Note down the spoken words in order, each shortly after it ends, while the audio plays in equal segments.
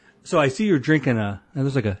So I see you're drinking and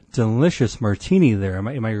there's like a delicious martini there. Am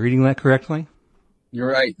I reading that correctly?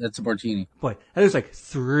 You're right. That's a martini. Boy, there's like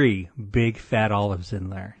 3 big fat olives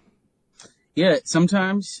in there. Yeah,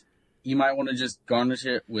 sometimes you might want to just garnish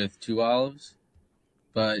it with 2 olives,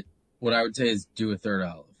 but what I would say is do a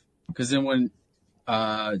 3rd olive. Because then when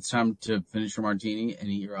it's time to finish your martini and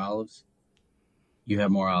eat your olives, you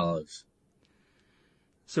have more olives.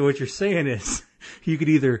 So what you're saying is you could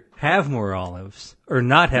either have more olives or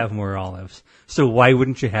not have more olives. So why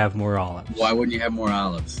wouldn't you have more olives? Why wouldn't you have more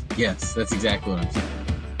olives? Yes, that's exactly what I'm saying.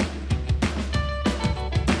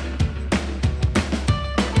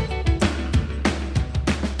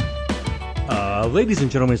 Ladies and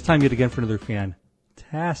gentlemen, it's time yet again for another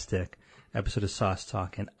fantastic episode of Sauce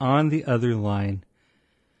Talk. And on the other line,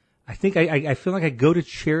 I think I feel like I go to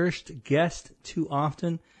cherished guest too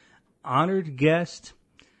often. Honored guest.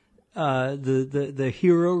 The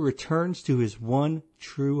hero returns to his one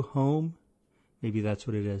true home. Maybe that's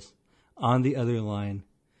what it is. On the other line,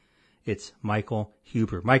 it's Michael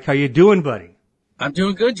Huber. Mike, how you doing, buddy? I'm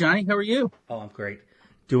doing good, Johnny. How are you? Oh, I'm great.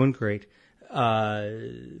 Doing great.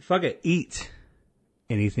 Fuck it. Eat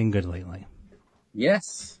anything good lately?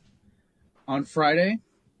 Yes. On Friday.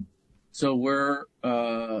 So we're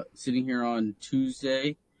sitting here on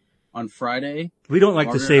Tuesday. On Friday. We don't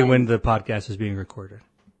like to say when the podcast is being recorded.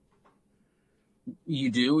 You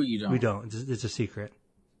do or you don't? We don't. It's a secret.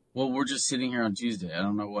 Well, we're just sitting here on Tuesday. I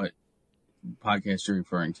don't know what podcast you're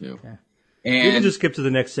referring to. Okay. And you can just skip to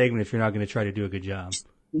the next segment if you're not going to try to do a good job.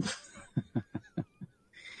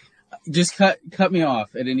 Just cut me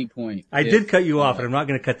off at any point. I did cut you off, and I'm not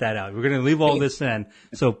going to cut that out. We're going to leave all this in.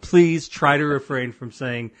 So please try to refrain from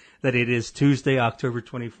saying that it is Tuesday, October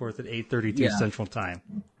 24th at 8:32 Central Time.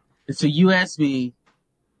 So you asked me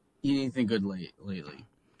anything good lately.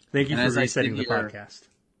 Thank you for resetting the podcast.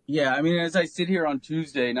 Yeah, I mean, as I sit here on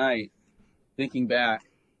Tuesday night, thinking back,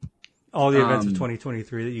 all the events of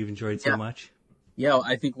 2023 that you've enjoyed so much. Yeah,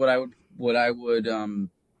 I think what I would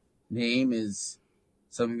name is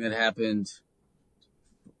something that happened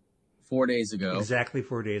 4 days ago. Exactly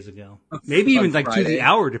 4 days ago. Maybe even like Friday. To the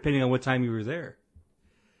hour, depending on what time you were there.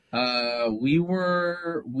 We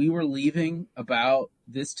were leaving about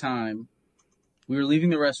this time. We were leaving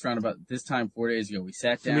the restaurant about this time 4 days ago. We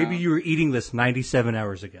sat down. So maybe you were eating this 97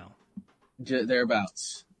 hours ago.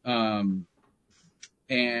 Thereabouts. And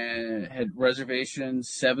had reservations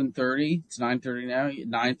 7:30. It's 9:30 now.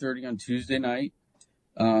 9:30 on Tuesday night.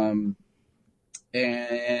 And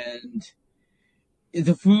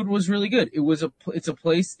the food was really good. It's a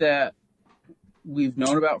place that we've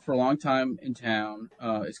known about for a long time in town.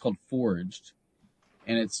 It's called Foraged,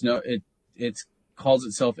 and it calls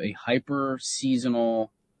itself a hyper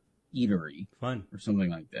seasonal eatery. Fun. Or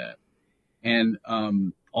something like that. And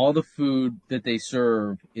all the food that they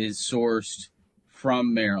serve is sourced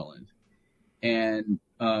from Maryland, and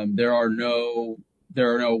there are no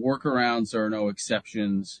workarounds. There are no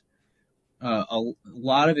exceptions. A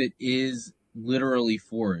lot of it is literally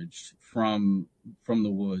foraged from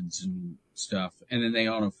the woods and stuff, and then they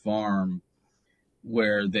own a farm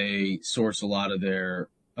where they source a lot of the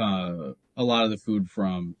food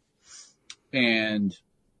from, and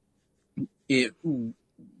it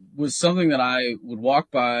was something that I would walk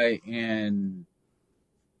by and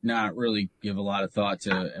not really give a lot of thought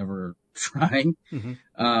to ever trying.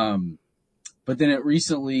 Mm-hmm. But then it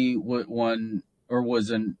recently won or was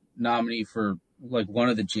a nominee for like one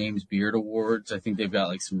of the James Beard Awards. I think they've got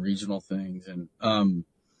like some regional things, and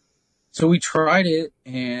so we tried it,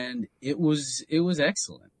 and it was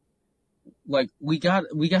excellent. Like we got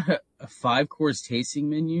a 5-course tasting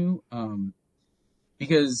menu,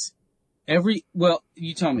 because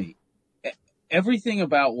you tell me, everything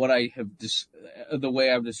about what I have the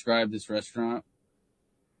way I've described this restaurant,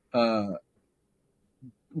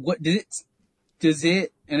 what does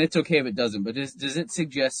it, and it's okay if it doesn't, but does it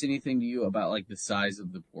suggest anything to you about like the size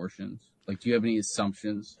of the portions? Like, do you have any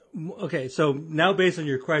assumptions? Okay, so now based on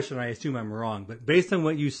your question, I assume I'm wrong, but based on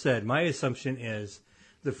what you said, my assumption is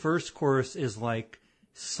the first course is like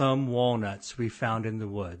some walnuts we found in the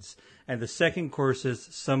woods, and the second course is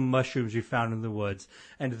some mushrooms we found in the woods,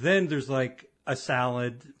 and then there's like a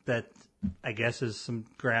salad that I guess is some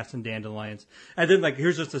grass and dandelions, and then like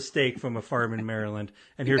here's just a steak from a farm in Maryland,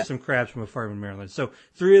 and here's some crabs from a farm in Maryland. So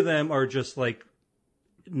 3 of them are just like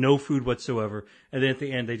no food whatsoever, and then at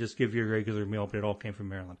the end they just give you a regular meal, but it all came from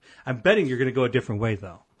Maryland. I'm betting you're going to go a different way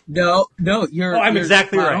though. No, you're. I'm you're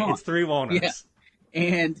exactly right. On. It's 3 walnuts. Yeah.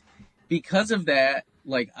 And because of that,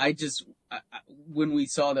 like when we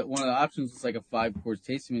saw that one of the options was like a 5-course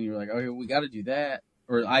tasting menu, we were like, okay, we got to do that.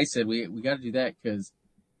 Or I said we got to do that because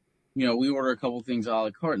we order a couple things a la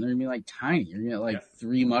carte, and they're gonna be like tiny. You're gonna get like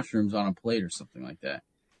 3 mushrooms on a plate or something like that.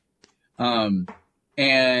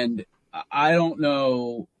 And I don't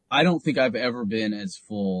know. I don't think I've ever been as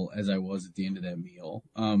full as I was at the end of that meal.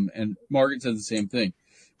 And Margaret said the same thing,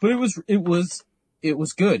 but it was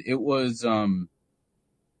good. It was,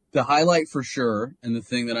 the highlight for sure. And the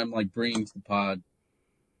thing that I'm like bringing to the pod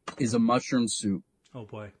is a mushroom soup. Oh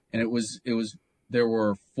boy. And there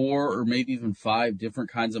were 4 or maybe even 5 different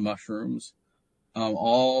kinds of mushrooms,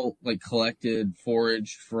 all like collected,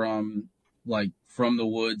 foraged from the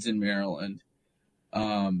woods in Maryland.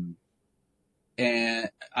 And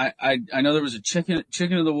I know there was a chicken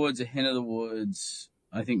of the woods, a hen of the woods,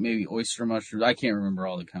 I think maybe oyster mushrooms. I can't remember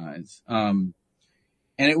all the kinds. And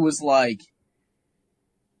it was like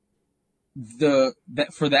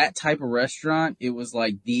for that type of restaurant, it was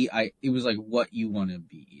like it was like what you want to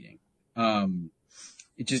be eating.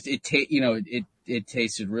 It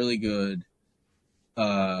tasted really good.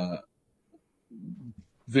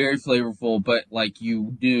 Very flavorful, but like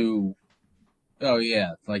you knew, oh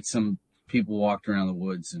yeah, like some people walked around the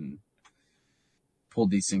woods and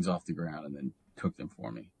pulled these things off the ground and then cooked them for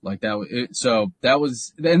me. Like so that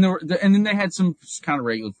was, and and then they had some kind of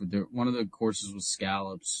regular food. One of the courses was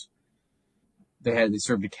scallops. They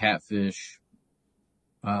served a catfish,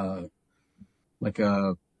 like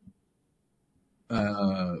a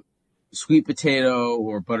sweet potato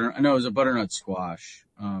or it was a butternut squash.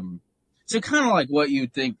 So kind of like what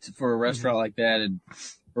you'd think for a restaurant like that in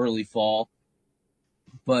early fall.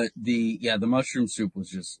 But the mushroom soup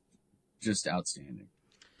was just outstanding.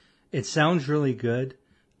 It sounds really good.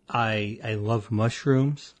 I love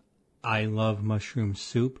mushrooms. I love mushroom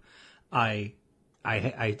soup. I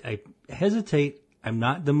hesitate. I'm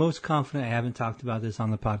not the most confident. I haven't talked about this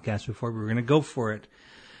on the podcast before, but we're going to go for it.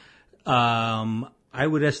 I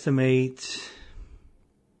would estimate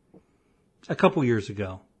a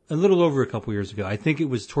little over a couple years ago. I think it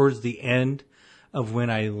was towards the end of when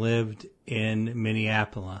I lived in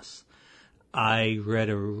Minneapolis. I read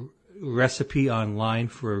a recipe online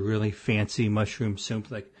for a really fancy mushroom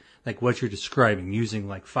soup, like what you're describing, using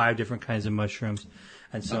like 5 different kinds of mushrooms.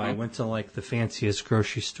 And so I went to like the fanciest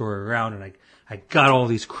grocery store around, and I got all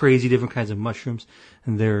these crazy different kinds of mushrooms,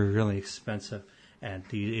 and they're really expensive. And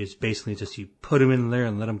it's basically just you put them in there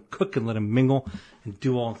and let them cook and let them mingle and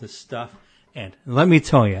do all this stuff. And let me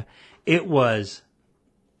tell you, it was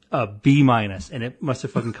a B-, and it must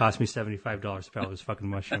have fucking cost me $75 for all those fucking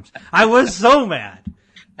mushrooms. I was so mad.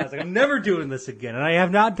 I was like, I'm never doing this again, and I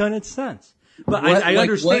have not done it since. But I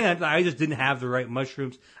understand that I just didn't have the right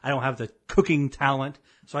mushrooms. I don't have the cooking talent,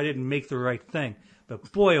 so I didn't make the right thing.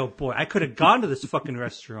 But boy, oh boy, I could have gone to this fucking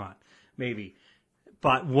restaurant, maybe.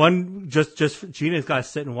 But Gina's got to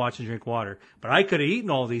sit and watch and drink water. But I could have eaten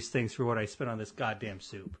all these things for what I spent on this goddamn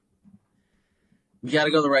soup. You got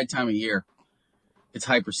to go the right time of year. It's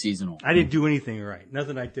hyper seasonal. I didn't do anything right.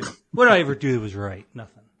 Nothing I did. What did I ever do that was right?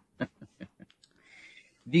 Nothing.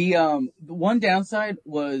 The one downside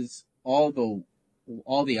was all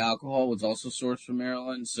the alcohol was also sourced from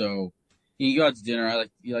Maryland. So you go out to dinner.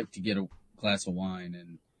 You like to get a glass of wine,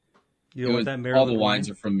 and you know what that Maryland all the wines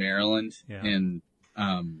wine? are from Maryland, yeah. And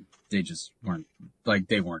they just weren't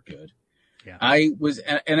good. Yeah. I was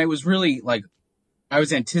really like, I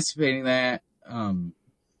was anticipating that.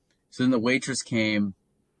 So then the waitress came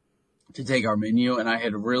to take our menu, and I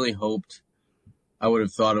had really hoped I would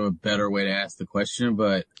have thought of a better way to ask the question,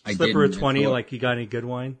 but I didn't. Slipper a 20, like, you got any good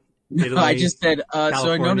wine? Italy, I just said,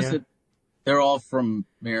 so I noticed that they're all from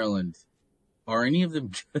Maryland. Are any of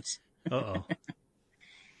them good? Uh-oh.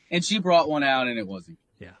 And she brought one out, and it wasn't.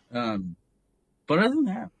 Yeah. But other than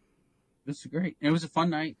that, it was great. It was a fun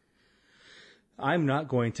night. I'm not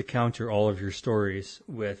going to counter all of your stories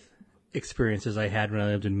with experiences I had when I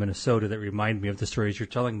lived in Minnesota that remind me of the stories you're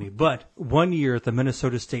telling me. But one year at the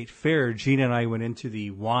Minnesota State Fair, Gina and I went into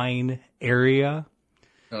the wine area,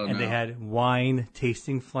 they had wine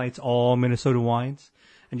tasting flights, all Minnesota wines.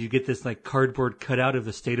 And you get this like cardboard cutout of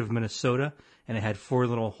the state of Minnesota, and it had 4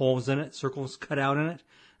 little holes in it, circles cut out in it.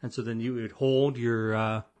 And so then you would hold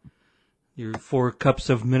your 4 cups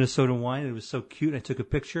of Minnesota wine. It was so cute. I took a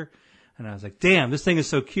picture, and I was like, damn, this thing is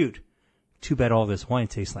so cute. Too bad all this wine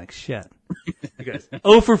tastes like shit. Because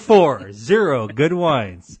 0 for 4, 0 good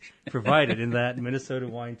wines provided in that Minnesota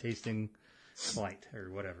wine tasting flight or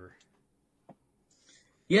whatever.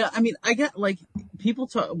 Yeah, I mean, I got like people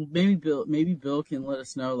talk. Maybe Bill can let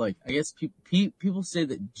us know. Like, I guess people say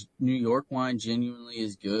that New York wine genuinely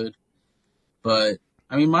is good, but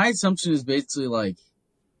I mean, my assumption is basically like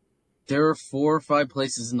there are 4 or 5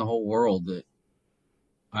 places in the whole world that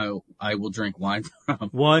I will drink wine from.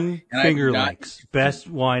 One And Finger not- Lakes, best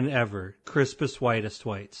wine ever, crispest, whitest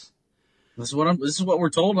whites. This is what we're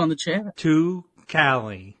told on the chat. 2,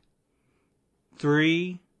 Cali.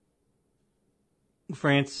 3,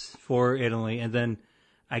 France. 4, Italy. And then,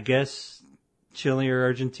 I guess, Chile or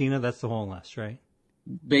Argentina. That's the whole list, right?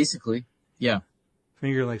 Basically, yeah,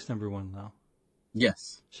 Finger Lakes number 1, though.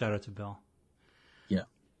 yes, Shout out to Bill. yeah.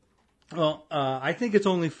 Well, I think it's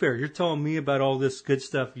only fair. You're telling me about all this good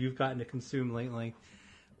stuff you've gotten to consume lately.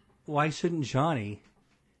 Why shouldn't Johnny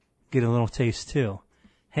get a little taste, too?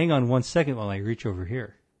 Hang on 1 second while I reach over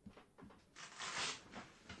here.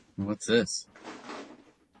 What's this?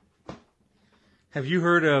 Have you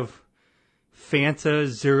heard of Fanta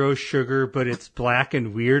Zero Sugar, but it's black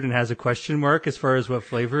and weird and has a question mark as far as what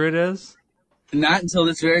flavor it is? Not until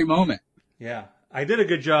this very moment. Yeah. I did a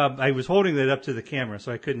good job. I was holding it up to the camera,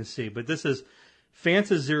 so I couldn't see. But this is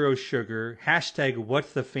Fanta Zero Sugar, hashtag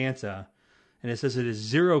What's the Fanta. And it says it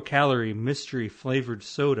is 0-calorie mystery flavored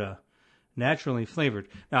soda, naturally flavored.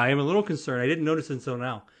 Now, I am a little concerned. I didn't notice until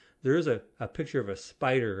now. There is a picture of a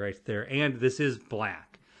spider right there, and this is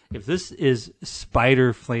black. If this is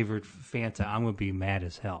spider-flavored Fanta, I'm going to be mad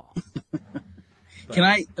as hell. Can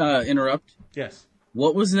I interrupt? Yes.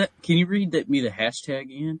 What was that? Can you read me the hashtag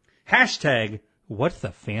again? Hashtag, what the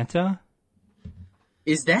Fanta?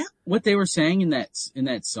 Is that what they were saying in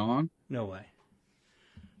that song? No way.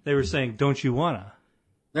 They were saying, don't you wanna?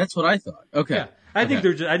 That's what I thought. Okay. Yeah. I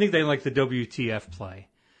think they like the WTF play.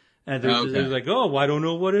 And they're like, oh, I don't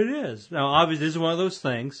know what it is. Now, obviously, this is one of those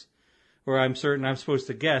things where I'm certain I'm supposed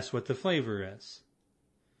to guess what the flavor is.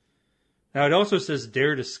 Now, it also says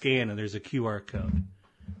dare to scan, and there's a QR code.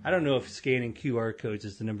 I don't know if scanning QR codes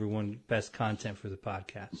is the number one best content for the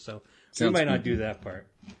podcast, so we might not do that part.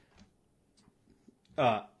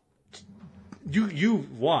 You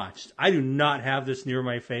watched. I do not have this near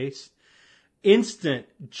my face. Instant,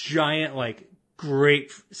 giant, like,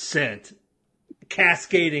 grape scent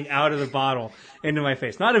cascading out of the bottle into my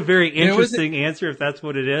face. Not a very interesting answer if that's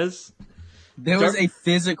what it is. There was a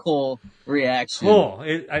physical reaction. Oh,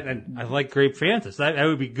 I like grape Fantas. That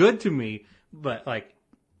would be good to me, but like,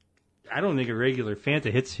 I don't think a regular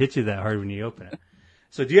Fanta hits you that hard when you open it.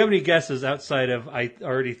 So do you have any guesses outside of, I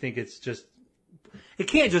already think it's just, it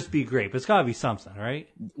can't just be grape. It's gotta be something, right?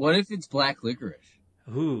 What if it's black licorice?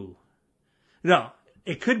 Ooh. No,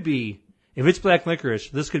 it could be, if it's black licorice,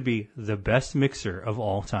 this could be the best mixer of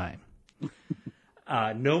all time.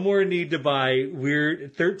 No more need to buy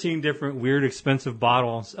 13 different weird expensive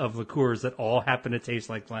bottles of liqueurs that all happen to taste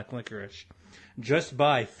like black licorice. Just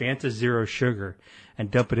buy Fanta Zero Sugar and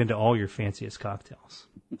dump it into all your fanciest cocktails.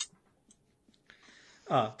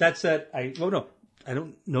 That said,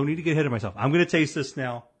 no need to get ahead of myself. I'm going to taste this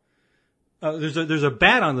now. There's a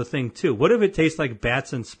bat on the thing too. What if it tastes like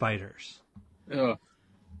bats and spiders? Ugh.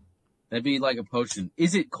 That'd be like a potion.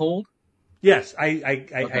 Is it cold? Yes, I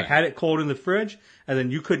had it cold in the fridge, and then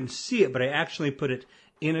you couldn't see it, but I actually put it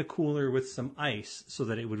in a cooler with some ice so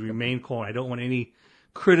that it would remain cold. I don't want any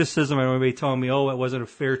criticism. I don't want anybody telling me, oh, it wasn't a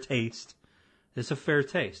fair taste. It's a fair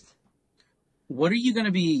taste. What are you going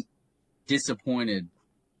to be disappointed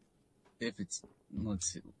if it's...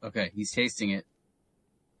 Let's see. Okay, he's tasting it.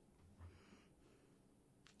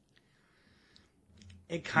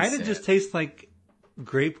 It kind of just tastes like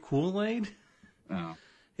grape Kool-Aid. Oh.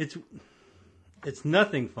 It's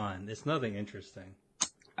nothing fun. It's nothing interesting.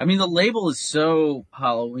 I mean, the label is so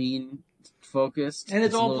Halloween focused. And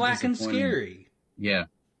it's all black and scary. Yeah.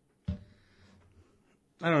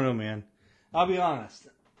 I don't know, man. I'll be honest.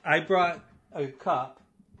 I brought a cup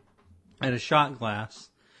and a shot glass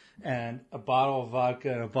and a bottle of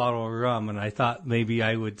vodka and a bottle of rum, and I thought maybe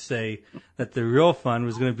I would say that the real fun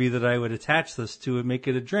was going to be that I would attach this to it and make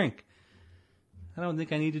it a drink. I don't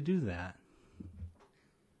think I need to do that.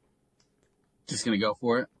 Just going to go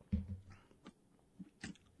for it?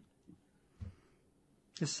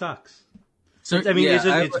 It sucks. So, I mean,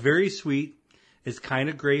 yeah, it's very sweet. It's kind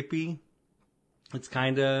of grapey. It's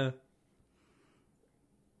kind of...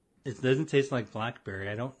 It doesn't taste like blackberry.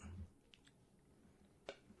 I don't...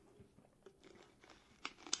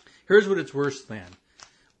 Here's what it's worse than.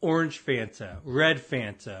 Orange Fanta, red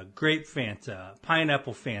Fanta, grape Fanta,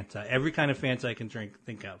 pineapple Fanta, every kind of Fanta I can drink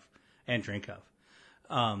of.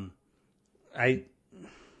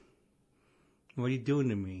 What are you doing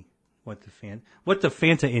to me? What the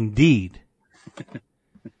Fanta indeed.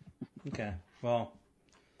 Okay, well,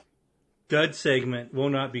 dud segment will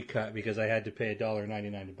not be cut because I had to pay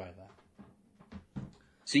 $1.99 to buy that.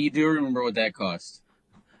 So you do remember what that cost?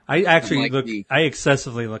 I actually I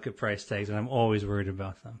excessively look at price tags, and I'm always worried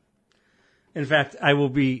about them. In fact, I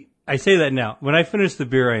I say that now. When I finish the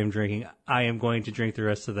beer I am drinking, I am going to drink the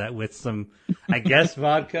rest of that with some, I guess,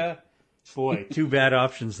 vodka. Boy, two bad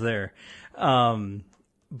options there.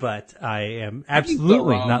 But I am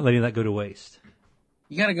absolutely not letting that go to waste.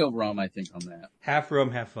 You got to go rum, I think, on that. Half rum,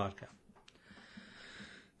 half vodka.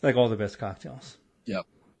 Like all the best cocktails. Yep.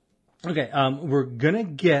 Okay, we're going to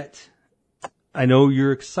get, I know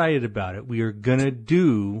you're excited about it. We are going to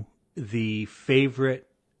do the favorite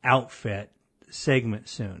outfit segment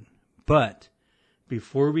soon. But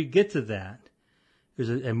before we get to that, there's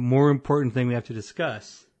a more important thing we have to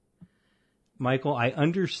discuss. Michael, I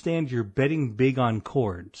understand you're betting big on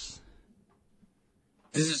cords.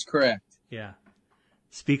 This is correct. Yeah.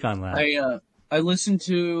 Speak on that. I listened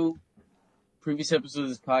to previous episodes of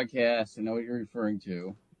this podcast. I know what you're referring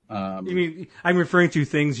to. You mean I'm referring to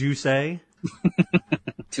things you say?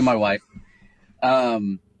 To my wife.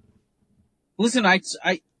 Listen, I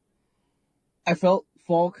felt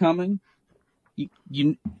fall coming.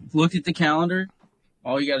 You looked at the calendar.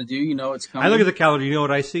 All you got to do, you know it's coming. I look at the calendar. You know what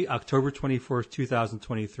I see? October 24th,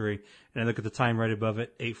 2023. And I look at the time right above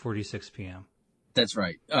it, 8:46 p.m. That's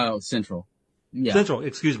right. Oh, Central. Yeah. Central,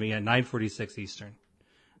 excuse me. Yeah, 9:46 Eastern.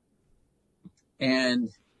 And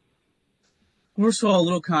first of all, a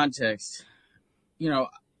little context. You know,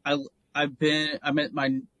 I'm at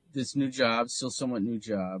this new job, still somewhat new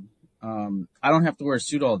job. I don't have to wear a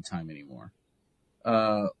suit all the time anymore.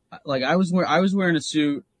 Like I was wearing a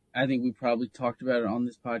suit. I think we probably talked about it on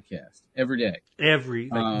this podcast every day.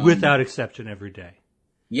 Without exception, every day.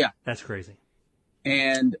 Yeah. That's crazy.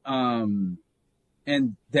 And that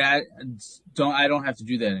I don't have to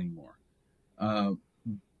do that anymore.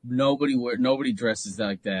 Nobody dresses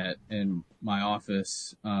like that in my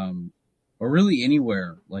office, or really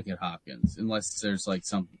anywhere like at Hopkins, unless there's like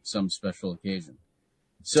some special occasion.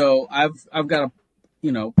 So I've got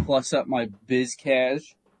to, plus up my biz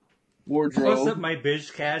cash wardrobe. Plus up my biz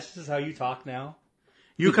cash. This is how you talk now.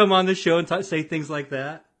 You come on the show and say things like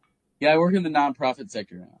that. Yeah, I work in the nonprofit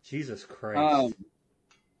sector now. Jesus Christ.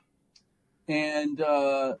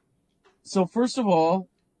 So first of all,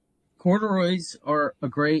 corduroys are a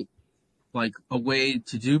great, a way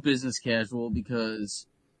to do business casual, because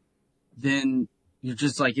then you're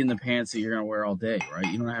just in the pants that you're going to wear all day,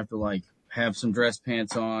 right? You don't have to have some dress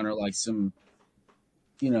pants on or some,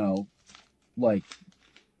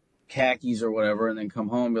 khakis or whatever, and then come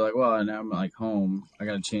home and be like, well, now I'm home. I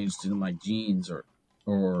got to change to my jeans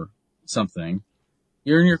or something.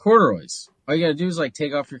 You're in your corduroys. All you got to do is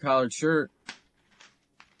take off your collared shirt,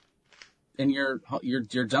 and you're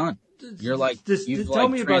done. You're tell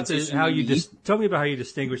me about how you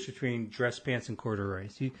distinguish between dress pants and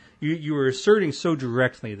corduroys. You were asserting so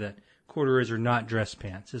directly that corduroys are not dress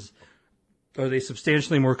pants. Are they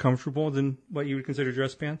substantially more comfortable than what you would consider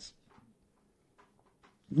dress pants?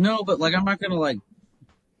 No, but I'm not gonna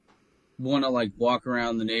want to walk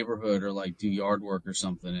around the neighborhood or do yard work or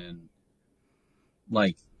something in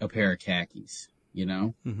a pair of khakis.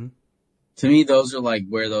 Mm-hmm. To me, those are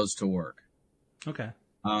wear those to work. Okay.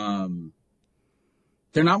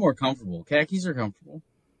 They're not more comfortable. Khakis are comfortable.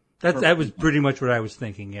 That was pretty much what I was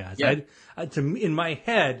thinking. Yeah. Yeah. To me, in my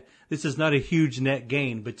head, this is not a huge net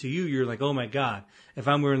gain, but to you, you're like, oh my god, if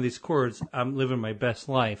I'm wearing these cords, I'm living my best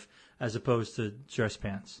life, as opposed to dress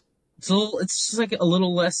pants. It's just a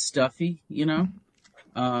little less stuffy, and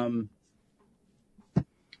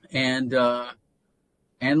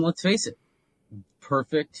let's face it,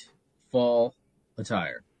 perfect fall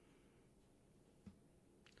attire.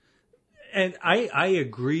 And I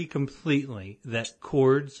agree completely that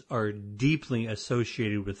cords are deeply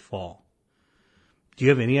associated with fall. Do you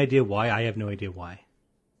have any idea why? I have no idea why.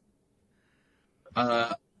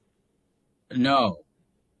 No.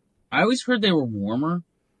 I always heard they were warmer.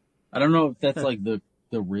 I don't know if that's the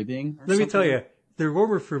ribbing or Let me something. tell you, they're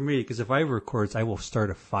warmer for me, because if I wear cords, I will start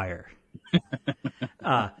a fire.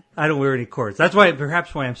 I don't wear any cords. That's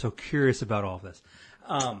perhaps why I'm so curious about all this.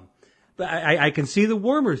 But I can see the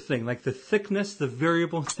warmer thing, the thickness, the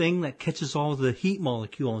variable thing that catches all the heat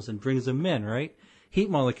molecules and brings them in, right? Heat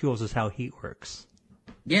molecules is how heat works.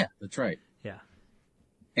 Yeah, that's right. Yeah.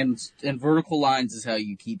 And vertical lines is how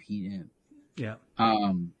you keep heat in. Yeah.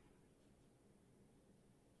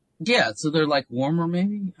 Yeah, so they're warmer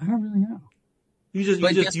maybe? I don't really know. You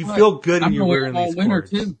feel good when you're wearing these winter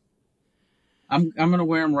cords. Too. I'm going to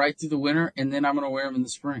wear them right through the winter, and then I'm going to wear them in the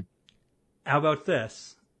spring. How about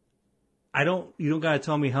this? You don't got to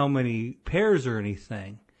tell me how many pairs or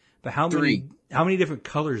anything, but how many different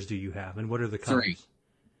colors do you have, and what are the colors? 3.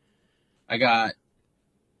 I got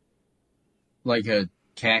a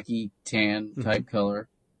khaki tan type color,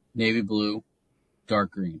 navy blue,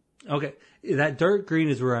 dark green. Okay, that dark green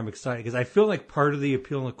is where I'm excited because I feel like part of the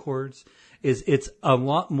appeal of chords is it's a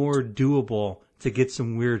lot more doable to get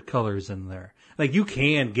some weird colors in there. Like you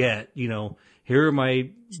can get, here are my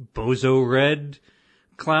bozo red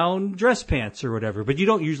clown dress pants or whatever, but you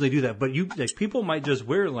don't usually do that. But people might just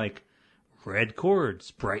wear like red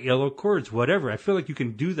cords, bright yellow cords, whatever. I feel like you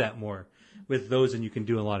can do that more with those than you can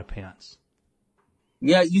do a lot of pants.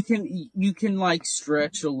 Yeah, you can like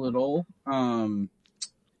stretch a little.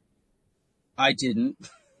 I didn't.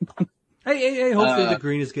 Hey, hopefully the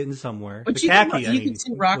green is getting somewhere. But the you khaki, can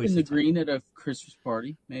see rocking the green at a Christmas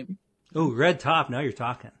party, maybe. Oh, red top. Now you're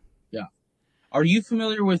talking. Yeah. Are you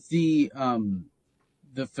familiar with the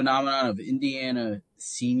phenomenon of Indiana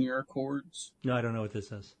senior chords? No, I don't know what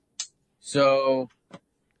this is. So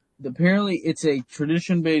apparently it's a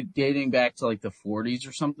tradition dating back to like the 40s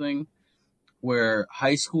or something, where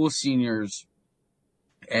high school seniors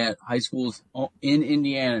at high schools in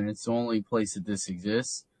Indiana, and it's the only place that this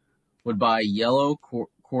exists, would buy yellow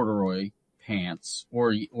corduroy pants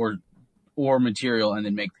or material and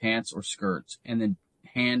then make pants or skirts and then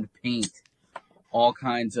hand paint all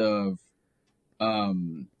kinds of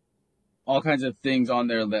things on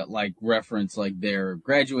there that like reference like their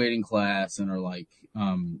graduating class and are like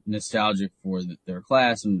nostalgic for their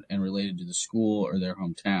class and related to the school or their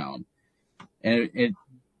hometown. And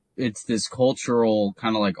it's this cultural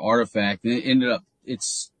kind of like artifact. And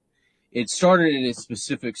it started at a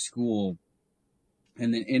specific school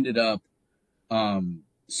and then ended up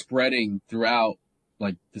spreading throughout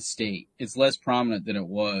like the state. It's less prominent than it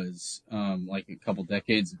was like a couple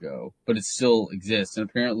decades ago, but it still exists. And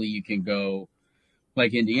apparently you can go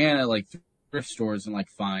like Indiana, like thrift stores and like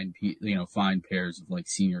find pairs of like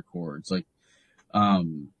senior chords, like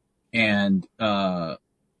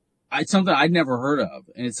it's something I'd never heard of.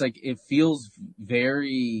 And it's like, it feels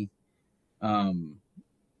very, I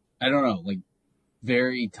don't know, like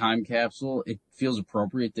very time capsule. It feels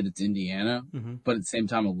appropriate that it's Indiana, but at the same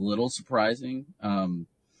time, a little surprising. And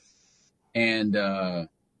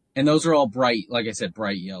those are all bright, like I said,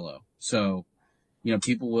 bright yellow. So,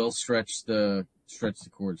 people will stretch the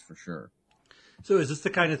chords for sure. So is this the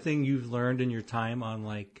kind of thing you've learned in your time on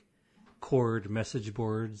like chord message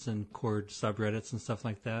boards and chord subreddits and stuff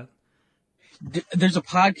like that? There's a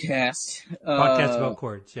podcast. Podcast about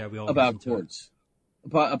chords. Yeah, we all about chords.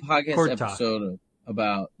 A podcast chord episode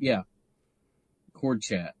about chord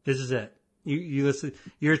chat. This is it. You listen.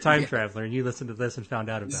 You're a time traveler, and you listened to this and found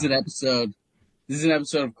out about it. This is an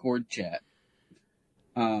episode of chord chat.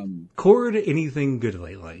 Chord anything good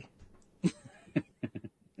lately?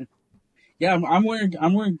 Yeah, I'm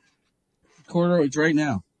wearing corduroys right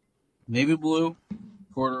now. Navy blue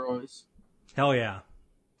corduroys. Hell yeah.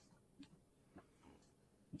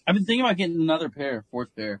 I've been thinking about getting another pair,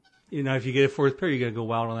 fourth pair. If you get a fourth pair, you got to go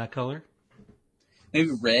wild on that color. Maybe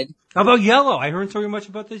red. How about yellow? I heard so much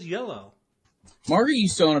about this yellow. Margaret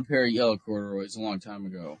used to own a pair of yellow corduroys a long time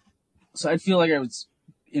ago, so I feel like I was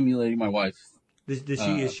emulating my wife.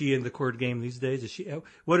 Is she in the chord game these days?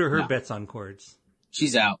 What are her bets on chords?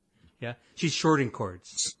 She's out. Yeah, she's shorting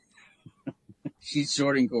chords. She's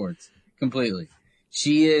shorting chords completely.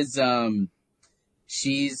 She is.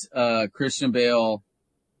 She's Christian Bale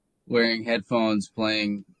wearing headphones,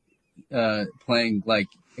 playing like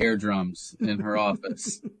air drums in her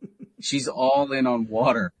office. She's all in on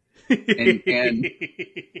water and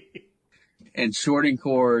shorting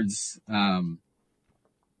chords. And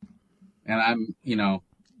I'm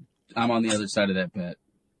on the other side of that bet.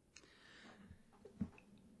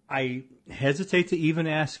 I hesitate to even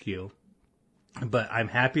ask you, but I'm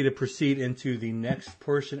happy to proceed into the next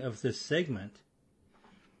portion of this segment.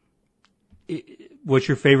 What's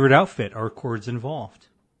your favorite outfit? Are chords involved?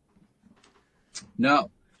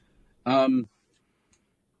 No.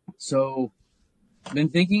 So I've been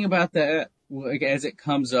thinking about that like as it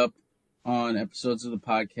comes up on episodes of the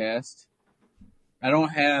podcast. I don't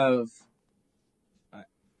have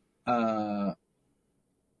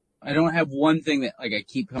one thing that like I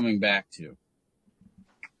keep coming back to.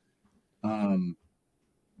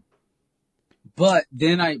 But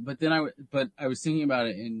I was thinking about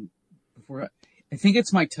it before. I think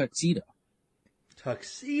it's my tuxedo.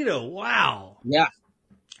 Tuxedo? Wow. Yeah.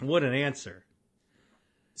 What an answer.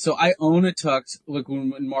 So I own a tux. Look,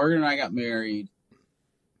 when Margaret and I got married,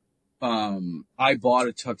 I bought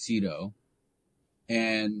a tuxedo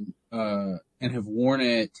and have worn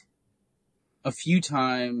it a few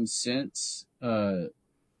times since, but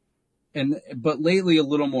lately a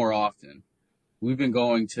little more often. We've been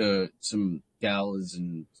going to some galas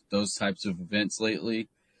and those types of events lately,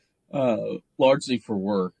 largely for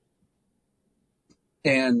work.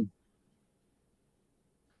 And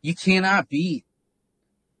You cannot beat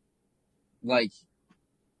like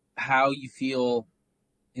how you feel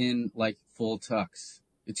in like full tux.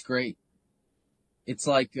 It's great. It's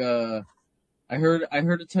like I heard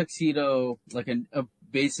a tuxedo, like a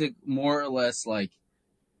basic, more or less like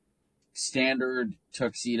standard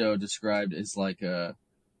tuxedo described as like a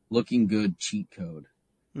looking good cheat code.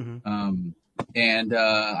 Mm-hmm. And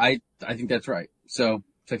I think that's right. So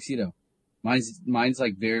tuxedo, mine's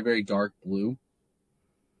like very very dark blue.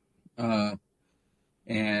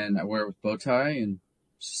 And I wear it with bow tie and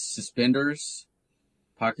suspenders,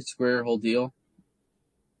 pocket square, whole deal.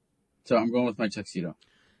 So I'm going with my tuxedo.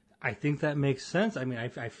 I think that makes sense. I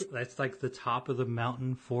mean, that's like the top of the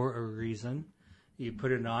mountain for a reason. You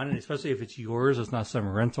put it on, and especially if it's yours, it's not some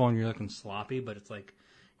rental and you're looking sloppy, but it's like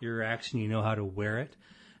your action, you know how to wear it.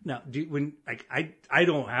 Now, I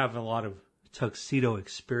don't have a lot of tuxedo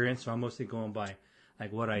experience, so I'm mostly going by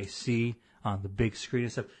like what I see on the big screen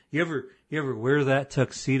and stuff. You ever wear that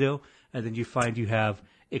tuxedo and then you find you have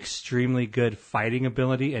extremely good fighting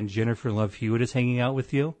ability and Jennifer Love Hewitt is hanging out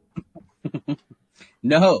with you?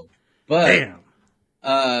 No, but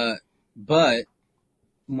Damn. but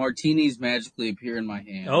martinis magically appear in my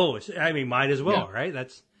hand. Oh, I mean, might as well, Yeah. right?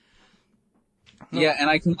 That's Yeah, and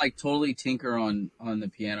I can like totally tinker on the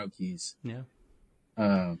piano keys.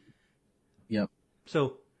 yeah. Yep.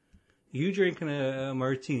 So, you drinking a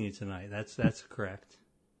martini tonight? That's correct.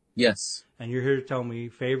 Yes. And you're here to tell me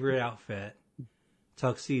favorite outfit,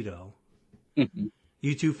 tuxedo.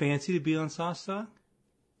 You too fancy to be on Sauce Talk?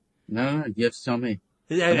 No, you have to tell me.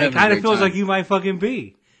 It having a kind of great feels time. like you might fucking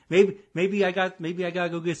be. Maybe I gotta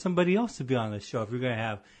go get somebody else to be on this show. If you're gonna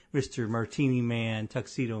have Mr. Martini Man,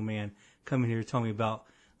 Tuxedo Man, come in here and tell me about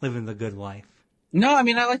living the good life. No, I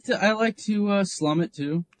mean I like to slum it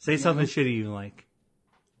too. Say something shitty you like.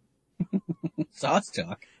 Sauce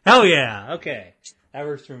talk. Hell yeah! Okay, that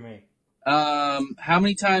works for me. How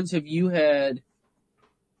many times have you had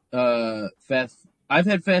fast? I've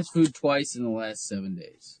had fast food twice in the last 7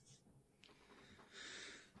 days.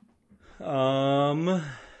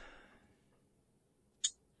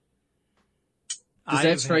 Does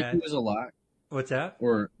That strike you as a lot What's that?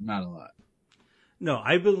 or not a lot? No,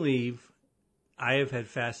 I believe I have had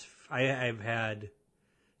I have had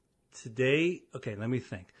today. Okay, let me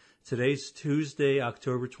think. Today's Tuesday,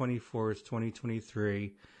 October 24th,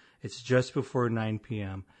 2023. It's just before 9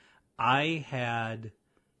 p.m. I had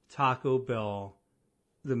Taco Bell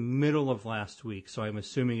the middle of last week, so I'm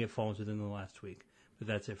assuming it falls within the last week. But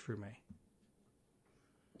that's it for me.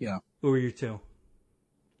 Yeah. What were your two?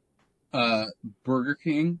 Burger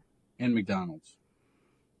King and McDonald's.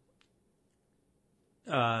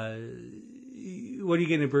 What are you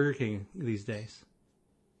getting at Burger King these days?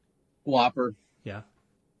 Whopper Yeah.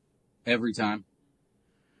 every time.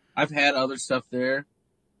 I've had other stuff there,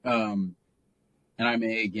 and I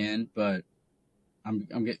may again, but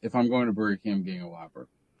if I'm going to Burger King, I'm getting a Whopper.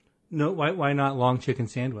 No, why not long chicken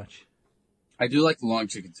sandwich? I do like the long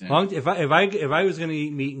chicken sandwich. If I was going to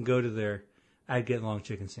eat meat and go to there, I'd get long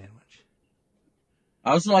chicken sandwich.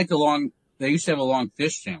 I also like they used to have a long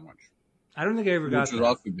fish sandwich, I don't think I ever got which was that.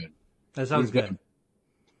 also good. That sounds It was good.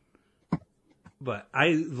 But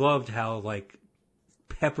I loved how like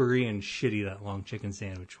peppery and shitty that long chicken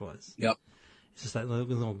sandwich was. Yep. It's just that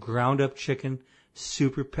little ground up chicken,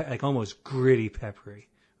 super like almost gritty peppery,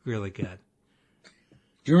 really good.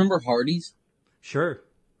 Do you remember Hardee's? Sure.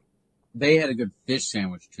 They had a good fish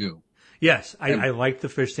sandwich too. Yes, I liked the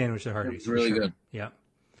fish sandwich at Hardee's. It was really for sure. good. Yeah.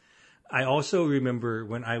 I also remember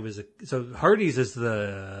when I was so Hardee's is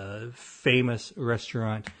the famous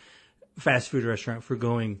restaurant, fast food restaurant for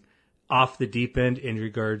going off the deep end in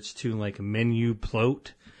regards to like menu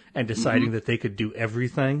bloat and deciding that they could do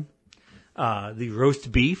everything. The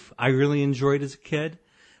roast beef I really enjoyed as a kid,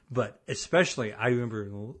 but especially I remember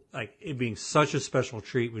like it being such a special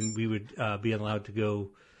treat when we would be allowed to go.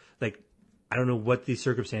 Like I don't know what these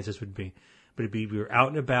circumstances would be. But we were out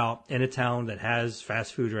and about in a town that has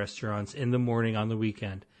fast food restaurants in the morning on the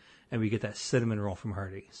weekend, and we get that cinnamon roll from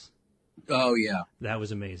Hardee's. Oh yeah, That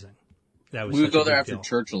was amazing. That was we would such go a there big after deal.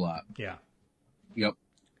 church a lot. Yeah, Yep,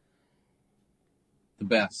 the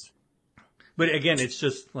best. but again, it's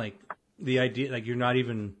just like the idea. Like you're not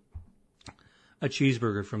even a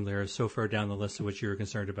cheeseburger from there is so far down the list of what you were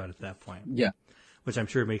concerned about at that point. Yeah, Which I'm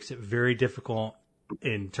sure makes it very difficult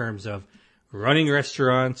in terms of running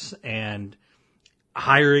restaurants and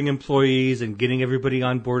hiring employees and getting everybody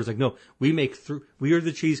on board. It's like, no, we we are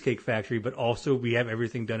the Cheesecake Factory, but also we have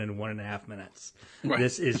everything done in 1.5 minutes. Right.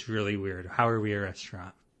 This is really weird. How are we a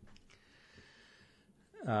restaurant?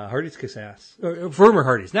 Hardee's kicks ass. Or former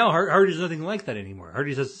Hardee's. Now Hardee's is nothing like that anymore.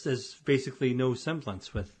 Hardee's has basically no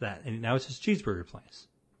semblance with that. And now it's just cheeseburger place.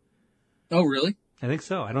 Oh, really? I think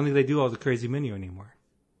so. I don't think they do all the crazy menu anymore.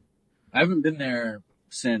 I haven't been there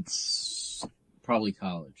since probably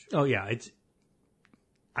college. Oh, yeah.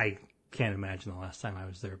 I can't imagine the last time I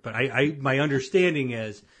was there. But my understanding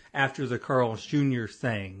is after the Carl's Jr.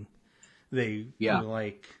 thing, they were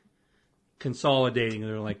like consolidating.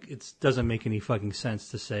 They're like, it doesn't make any fucking sense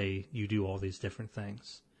to say you do all these different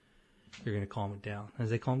things. You're going to calm it down. As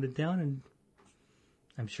they calmed it down, and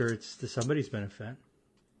I'm sure it's to somebody's benefit.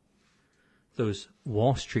 Those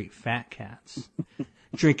Wall Street fat cats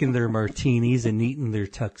drinking their martinis and eating their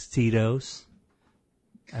tuxedos.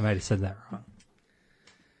 I might have said that wrong.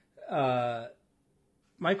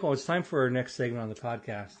 Michael, it's time for our next segment on the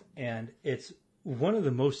podcast, and it's one of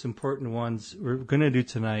the most important ones we're going to do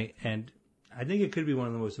tonight, and I think it could be one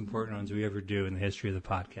of the most important ones we ever do in the history of the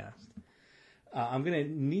podcast. I'm going to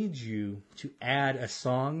need you to add a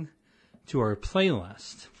song to our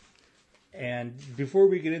playlist. And before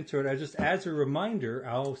we get into it, just as a reminder,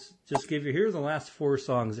 I'll just give you, here are the last 4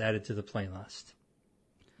 songs added to the playlist.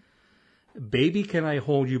 Baby Can I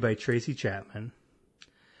Hold You by Tracy Chapman.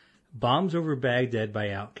 Bombs Over Baghdad by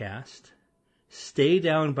Outkast. Stay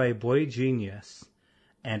Down by Boy Genius.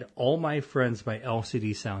 And All My Friends by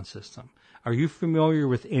LCD Sound System. Are you familiar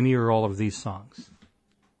with any or all of these songs?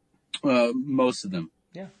 Most of them.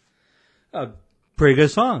 Yeah. Pretty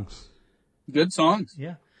good songs. Good songs.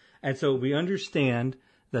 Yeah. And so we understand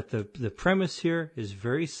that the premise here is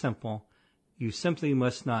very simple. You simply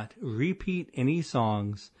must not repeat any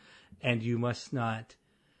songs, and you must say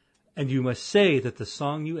that the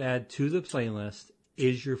song you add to the playlist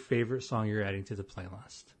is your favorite song you're adding to the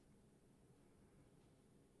playlist.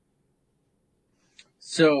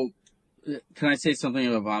 So, can I say something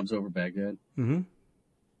about Bombs Over Baghdad? Mm-hmm.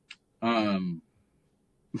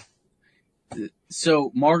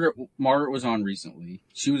 So Margaret was on recently.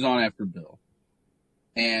 She was on after Bill.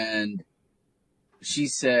 And she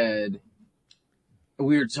said,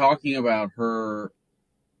 we were talking about her,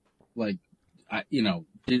 like, I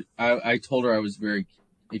told her I was very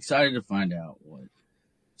excited to find out what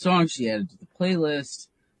song she added to the playlist.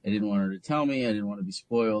 I didn't want her to tell me. I didn't want to be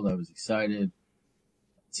spoiled. I was excited.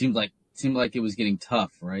 It seemed like it was getting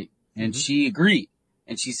tough, right? And she agreed.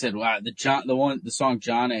 And she said, "Wow, the song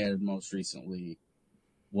John added most recently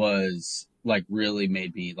was like really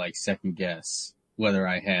made me like second guess whether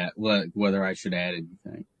I should add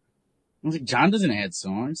anything." I was like, "John doesn't add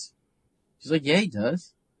songs." She's like, "Yeah, he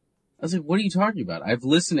does." I was like, "What are you talking about? I've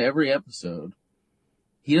listened to every episode.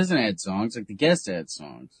 He doesn't add songs. Like the guest adds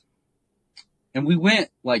songs." And we went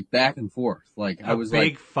like back and forth. Like I was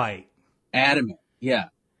big like fight, adamant, yeah,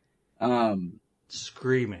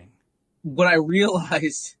 screaming. What I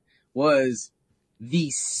realized was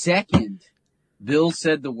the second Bill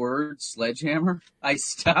said the word sledgehammer, I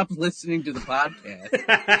stopped listening to the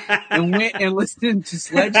podcast and went and listened to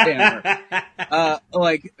Sledgehammer,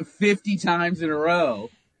 like 50 times in a row.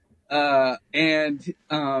 And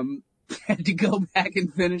had to go back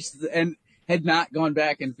and finish and had not gone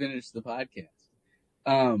back and finished the podcast.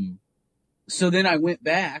 So then I went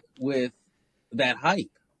back with that hype.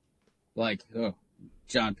 Like, oh,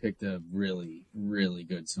 John picked a really, really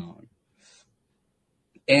good song.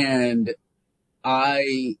 And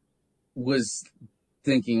I was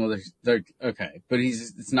thinking, well, okay, but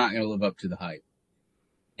it's not going to live up to the hype.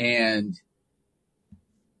 And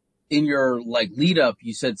in your, like, lead up,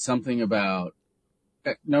 you said something about,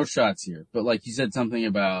 no shots here, but, like, you said something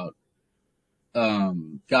about,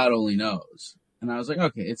 God Only Knows. And I was like,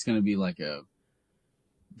 okay, it's going to be like a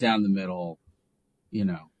down the middle,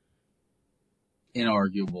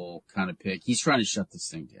 inarguable kind of pick. He's trying to shut this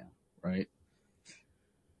thing down, right?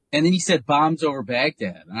 And then he said Bombs Over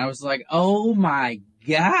Baghdad. And I was like, oh my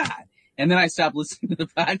God. And then I stopped listening to the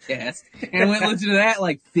podcast and went and listened to that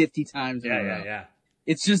like 50 times in a row. Yeah.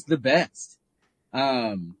 It's just the best.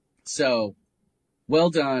 So well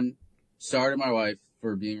done. Sorry to my wife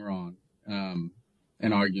for being wrong,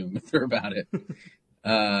 and arguing with her about it.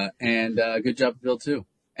 And good job to Bill too.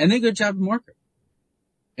 And then good job to Margaret.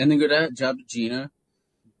 And then good job to Gina.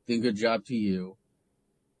 Then good job to you.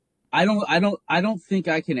 I don't think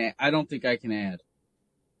I can add.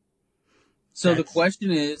 So the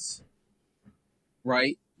question is,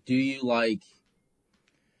 right? Do you like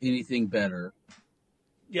anything better?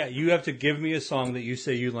 Yeah, you have to give me a song that you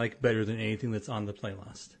say you like better than anything that's on the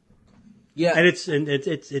playlist. Yeah, and it's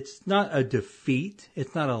not a defeat.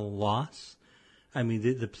 It's not a loss. I mean,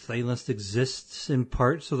 the playlist exists in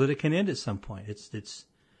part so that it can end at some point. It's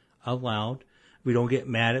allowed. We don't get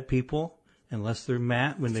mad at people unless they're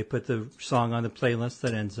Matt when they put the song on the playlist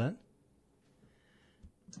that ends it.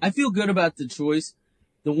 I feel good about the choice.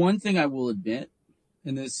 The one thing I will admit,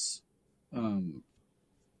 and this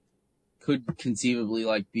could conceivably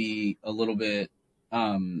like be a little bit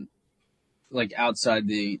like outside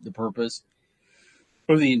the purpose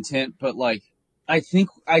or the intent, but like I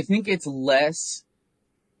think it's less.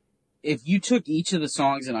 If you took each of the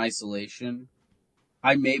songs in isolation,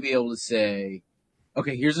 I may be able to say,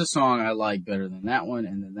 okay, here's a song I like better than that one,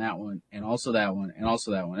 and then that one, and also that one, and also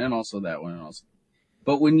that one, and also that one, and also.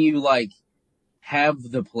 But when you like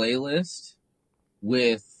have the playlist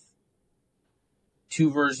with two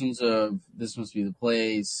versions of This Must Be the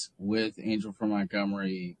Place, with Angel from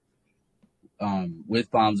Montgomery, with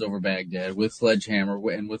Bombs Over Baghdad, with Sledgehammer,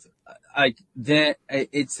 and with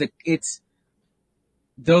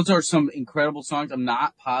those are some incredible songs. I'm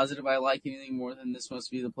not positive I like anything more than This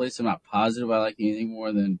Must Be the Place. I'm not positive I like anything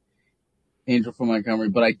more than Angel from Montgomery,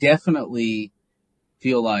 but I definitely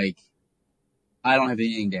feel like I don't have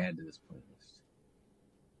anything to add to this playlist.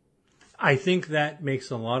 I think that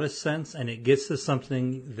makes a lot of sense, and it gets to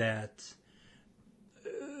something that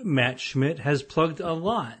Matt Schmidt has plugged a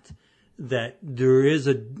lot. That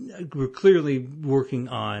we're clearly working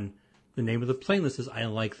on the name of the playlist is I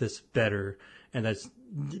Like This Better, and that's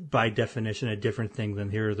by definition a different thing than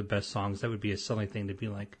here are the best songs. That would be a silly thing to be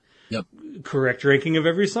like, yep, correct ranking of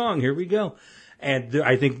every song. Here we go. And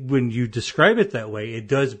I think when you describe it that way, it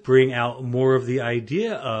does bring out more of the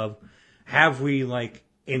idea of have we like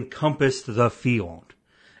encompassed the field,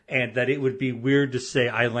 and that it would be weird to say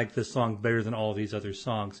I like this song better than all these other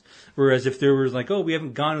songs. Whereas if there was like, oh, we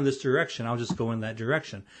haven't gone in this direction, I'll just go in that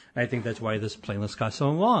direction. And I think that's why this playlist got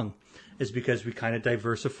so long. Is because we kind of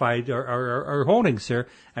diversified our holdings here,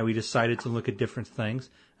 and we decided to look at different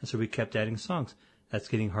things, and so we kept adding songs. That's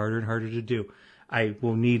getting harder and harder to do. I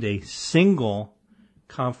will need a single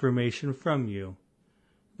confirmation from you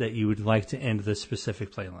that you would like to end this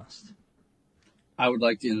specific playlist. I would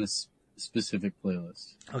like to end this specific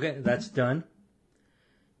playlist. Okay, that's done.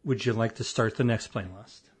 Would you like to start the next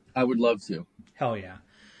playlist? I would love to. Hell yeah.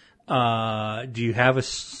 Do you have a...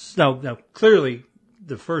 No, clearly...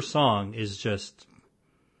 The first song is just.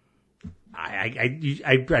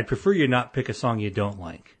 I'd prefer you not pick a song you don't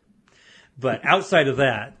like, but outside of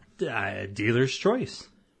that, dealer's choice.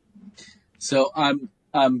 So I'm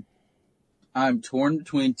torn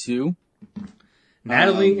between two.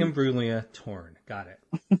 Natalie Imbruglia, torn. Got it.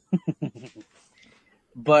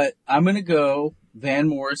 But I'm gonna go Van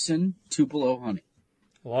Morrison, Tupelo Honey.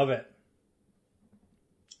 Love it.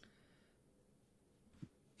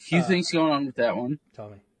 Few things going on with that one. Tell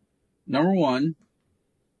me. Number one,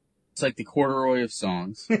 it's like the corduroy of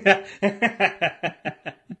songs. But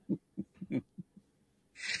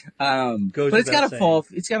it's got a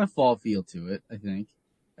fall feel to it, I think.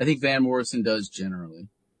 I think Van Morrison does generally.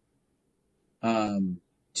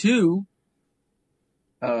 Two,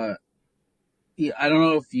 I don't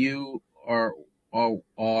know if you were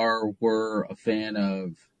a fan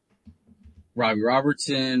of Robbie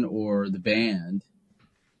Robertson or the band.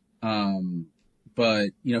 But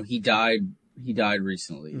you know, he died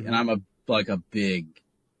recently, and I'm a big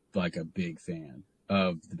fan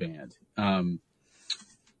of the band.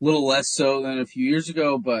 Little less so than a few years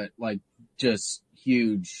ago, but like just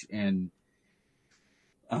huge. And,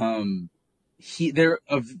 when he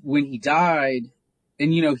died,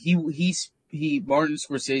 and you know, Martin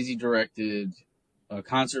Scorsese directed a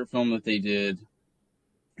concert film that they did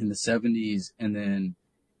in the 70s, and then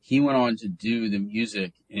he went on to do the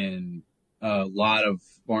music in a lot of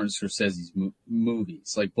Martin Scorsese's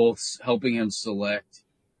movies, like both helping him select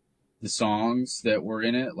the songs that were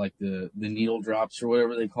in it, like the needle drops or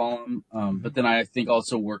whatever they call them. But then I think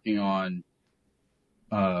also working on,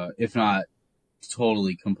 if not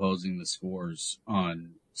totally composing the scores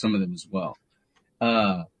on some of them as well.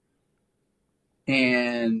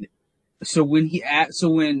 And so when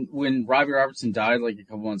Robbie Robertson died, like a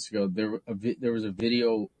couple months ago, there was a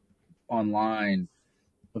video online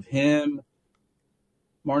of him,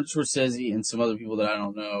 Martin Scorsese, and some other people that I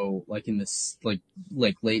don't know, like in this, like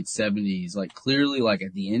late 70s, like clearly like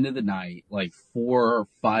at the end of the night, like 4 or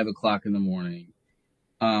 5 o'clock in the morning.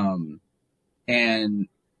 And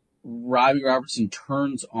Robbie Robertson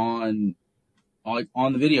turns on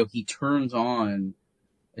the video, he turns on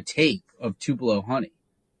a tape of Tupelo Honey.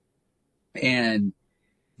 And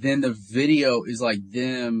then the video is like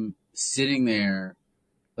them sitting there,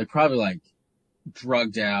 like probably like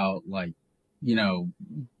drugged out, like, you know,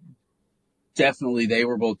 definitely they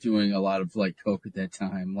were both doing a lot of like coke at that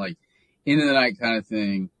time, like into the night kind of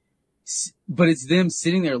thing. But it's them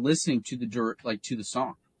sitting there listening to the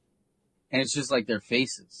song. and it's just like their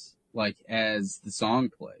faces, like as the song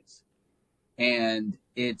plays, and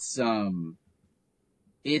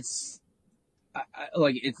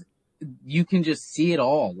like it's you can just see it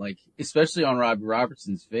all, like especially on Robbie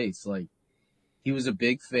Robertson's face, like he was a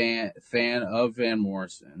big fan of Van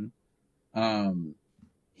Morrison.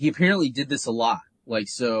 He apparently did this a lot, like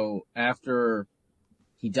so after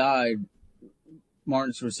he died,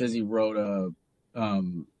 Martin Scorsese wrote a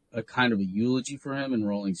kind of a eulogy for him in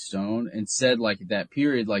Rolling Stone and said like at that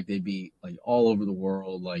period, like they'd be like all over the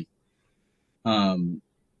world, like, and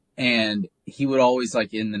he would always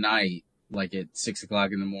like in the night, like at 6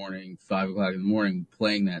 o'clock in the morning, 5 o'clock in the morning,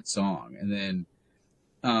 playing that song. And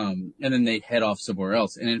then they'd head off somewhere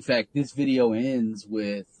else. And in fact, this video ends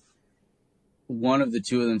with one of the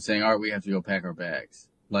two of them saying, all right, we have to go pack our bags.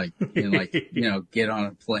 Like, and like, you know, get on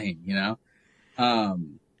a plane, you know? I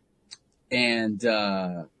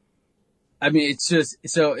mean, it's just,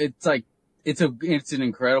 so it's like, it's an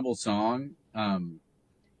incredible song.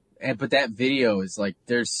 But that video is like,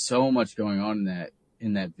 there's so much going on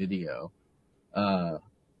in that video.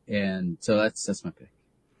 And so that's my pick.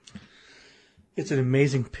 It's an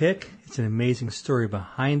amazing pick. It's an amazing story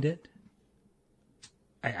behind it.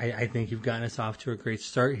 I think you've gotten us off to a great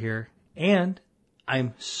start here. And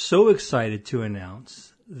I'm so excited to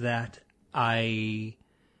announce that I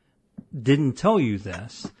didn't tell you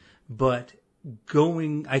this, but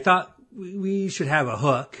I thought we should have a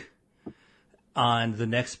hook on the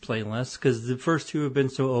next playlist because the first two have been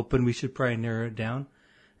so open, we should probably narrow it down.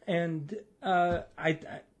 And I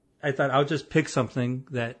thought I'll just pick something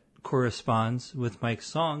that corresponds with Mike's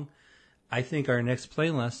song. I think our next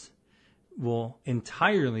playlist will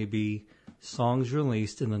entirely be songs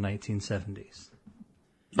released in the 1970s.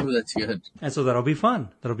 Oh, that's good. And so that'll be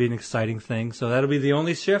fun. That'll be an exciting thing. So that'll be the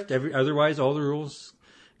only shift. Otherwise, all the rules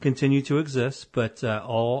continue to exist. But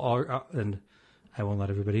all our, and I won't let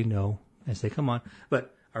everybody know as they come on,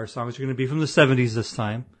 but our songs are going to be from the 70s this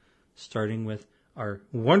time, starting with our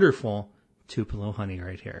wonderful Tupelo Honey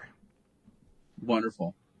right here.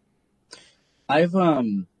 Wonderful. I've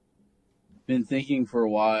been thinking for a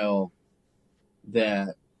while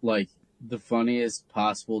that like the funniest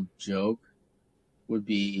possible joke would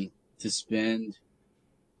be to spend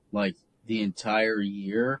like the entire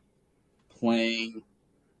year playing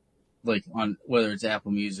like on whether it's Apple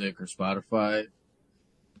Music or Spotify,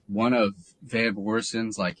 one of Van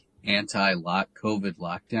Morrison's like anti-COVID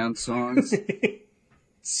lockdown songs,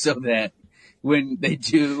 so that when they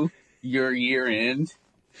do your year end,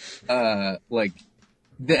 like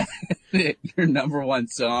that your number one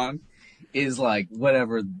song is like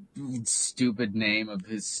whatever stupid name of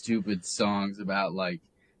his stupid songs about like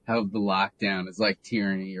how the lockdown is like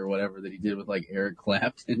tyranny or whatever that he did with like Eric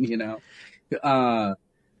Clapton, you know.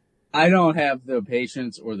 I don't have the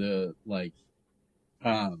patience or the like,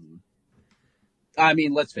 I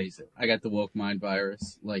mean, let's face it, I got the woke mind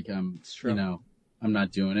virus. Like, you know, I'm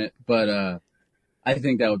not doing it, but, I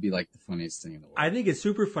think that would be like the funniest thing in the world. I think it's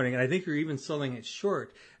super funny, and I think you're even selling it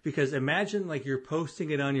short because imagine like you're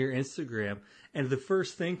posting it on your Instagram, and the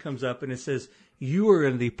first thing comes up and it says you are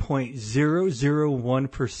in the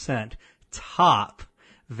 0.001% top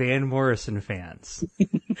Van Morrison fans.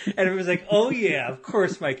 And it was like, oh yeah, of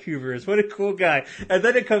course Mike Huber is. What a cool guy. And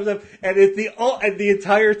then it comes up and the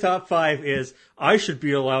entire top 5 is, I should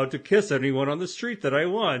be allowed to kiss anyone on the street that I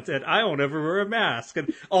want, and I won't ever wear a mask,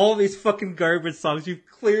 and all these fucking garbage songs.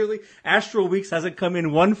 Astral Weeks hasn't come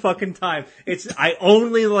in one fucking time. I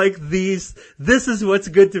only like these. This is what's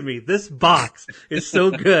good to me. This box is so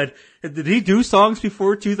good. Did he do songs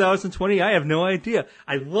before 2020? I have no idea.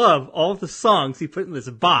 I love all the songs he put in this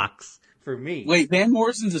box for me. Wait, Van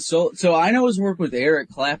Morrison's a soul. So I know his work with Eric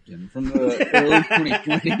Clapton from the early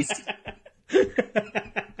 2020s.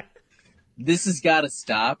 This has got to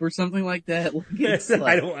stop or something like that.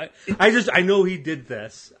 Like, I know he did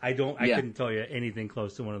this. I couldn't tell you anything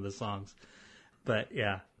close to one of the songs, but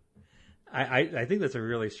yeah, I think that's a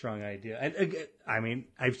really strong idea. And I mean,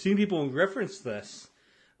 I've seen people reference this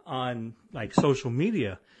on like social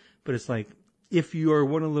media, but it's like, if you are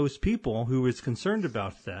one of those people who is concerned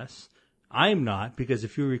about this, I'm not, because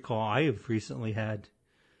if you recall, I have recently had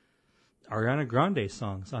Ariana Grande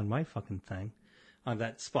songs on my fucking thing, on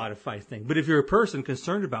that Spotify thing. But if you're a person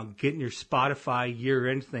concerned about getting your Spotify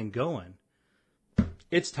year-end thing going,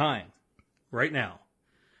 it's time. Right now.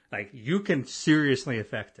 Like, you can seriously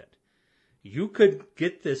affect it. You could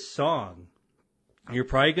get this song. You're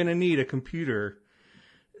probably going to need a computer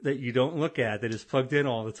that you don't look at, that is plugged in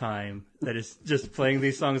all the time, that is just playing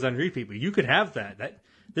these songs on repeat. But you could have that.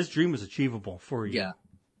 This dream is achievable for you. Yeah.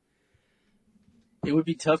 It would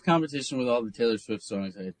be tough competition with all the Taylor Swift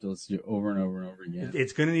songs I have to listen to over and over and over again.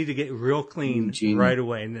 It's going to need to get real clean right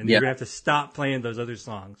away, and then you're going to have to stop playing those other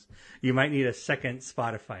songs. You might need a second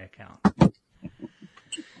Spotify account.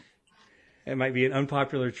 It might be an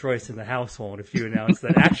unpopular choice in the household if you announce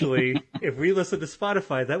that actually, if we listen to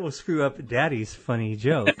Spotify, that will screw up Daddy's funny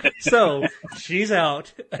joke. So she's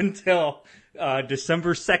out until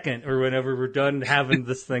December 2nd or whenever we're done having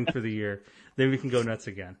this thing for the year. Then we can go nuts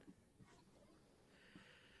again.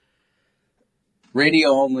 Radio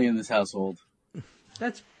only in this household.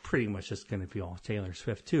 That's pretty much just going to be all Taylor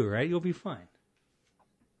Swift too, right? You'll be fine.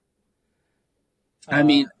 I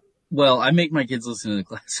mean, well, I make my kids listen to the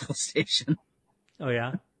classical station. Oh,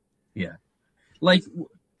 yeah? Yeah. Like,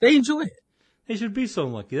 they enjoy it. They should be so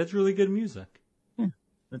lucky. That's really good music. Yeah,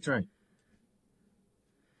 that's right.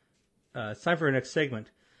 It's time for our next segment.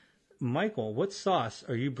 Michael, what sauce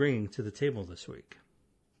are you bringing to the table this week?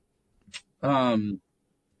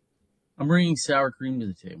 I'm bringing sour cream to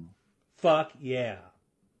the table. Fuck yeah.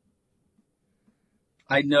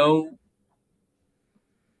 I know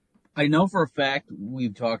for a fact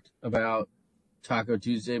we've talked about Taco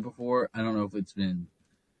Tuesday before. I don't know if it's been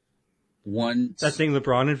once. That thing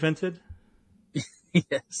LeBron invented?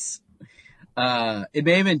 Yes. It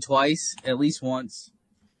may have been twice, at least once.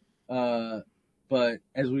 But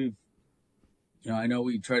as we've, I know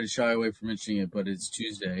we try to shy away from mentioning it, but it's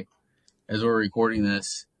Tuesday as we're recording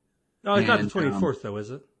this. No, it's not the 24th, though, is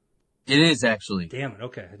it? It is, actually. Damn it.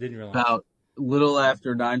 Okay. I didn't realize. About a little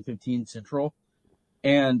after 9:15 Central.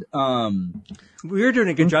 And we're doing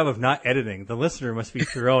a good job of not editing. The listener must be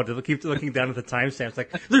thrilled to keep looking down at the timestamps like,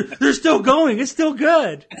 they're still going. It's still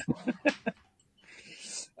good.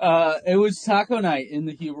 It was taco night in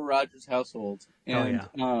the Huber Rogers household. And,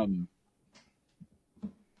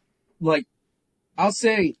 I'll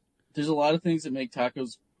say there's a lot of things that make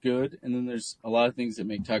tacos good, and then there's a lot of things that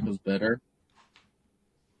make tacos better.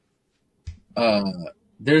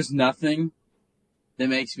 There's nothing that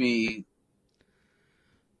makes me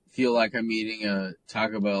feel like I'm eating a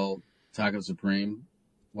Taco Bell Taco Supreme,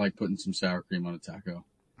 like putting some sour cream on a taco.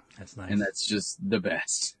 That's nice. And that's just the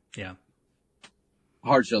best. Yeah.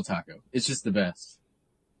 Hard shell taco. It's just the best.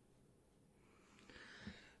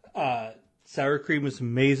 Sour cream is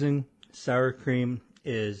amazing. Sour cream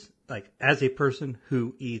is, like, as a person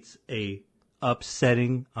who eats a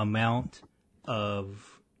upsetting amount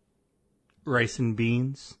of rice and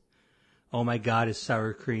beans, oh my God, is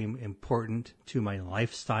sour cream important to my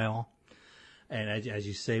lifestyle? And as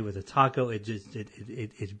you say, with a taco,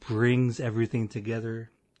 it brings everything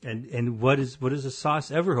together. And what does a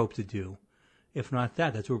sauce ever hope to do? If not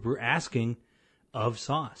that, that's what we're asking of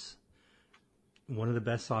sauce. One of the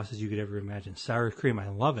best sauces you could ever imagine. Sour cream, I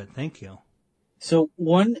love it. Thank you. So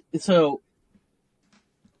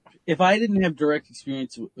if I didn't have direct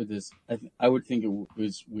experience with this, I would think it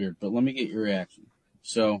was weird. But let me get your reaction.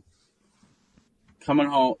 So, coming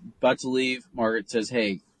home, about to leave, Margaret says,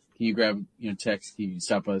 "Hey, can you grab, text? Can you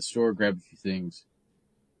stop by the store, grab a few things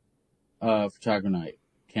for taco night?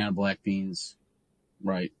 Can of black beans,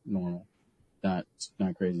 right? Normal, not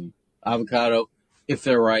crazy. Avocado, if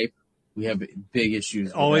they're ripe." We have big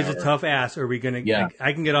issues. Always a tough ask. Are we going to? Yeah.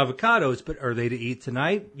 I can get avocados, but are they to eat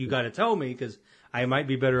tonight? You got to tell me because I might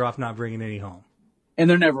be better off not bringing any home. And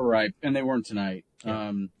they're never ripe, and they weren't tonight.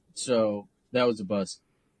 Yeah. So that was a bust.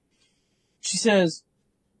 She says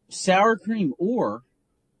sour cream or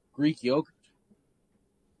Greek yogurt.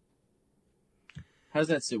 How does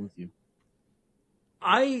that sit with you?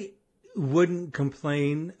 I wouldn't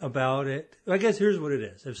complain about it. I guess here's what it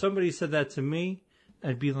is. If somebody said that to me,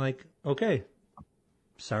 I'd be like, okay,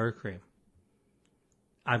 sour cream.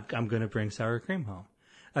 I'm going to bring sour cream home.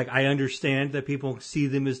 Like, I understand that people see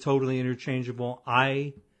them as totally interchangeable.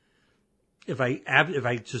 If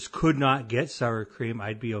I just could not get sour cream,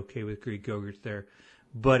 I'd be okay with Greek yogurt there.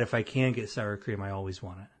 But if I can get sour cream, I always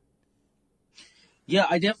want it. Yeah,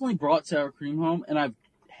 I definitely brought sour cream home, and I've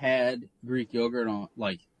had Greek yogurt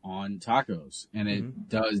on tacos, and it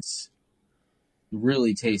does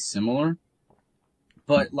really taste similar.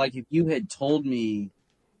 But, like, if you had told me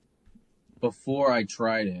before I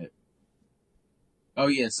tried it, oh,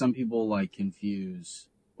 yeah, some people, confuse,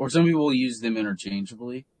 or some people use them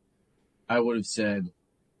interchangeably, I would have said,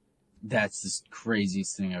 that's the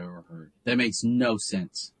craziest thing I've ever heard. That makes no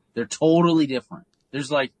sense. They're totally different.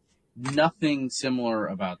 There's, nothing similar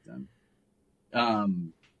about them.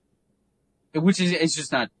 Which is, it's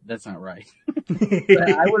just not, that's not right. But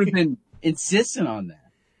I would have been insistent on that.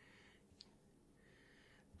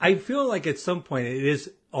 I feel like at some point it is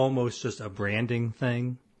almost just a branding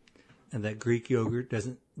thing. and that Greek yogurt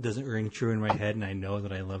doesn't ring true in my head, and I know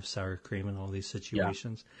that I love sour cream in all these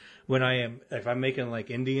situations. When if I'm making like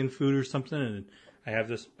Indian food or something, and I have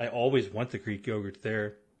this, I always want the Greek yogurt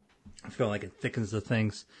there. I feel like it thickens the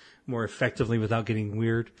things more effectively without getting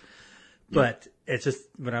weird. But it's just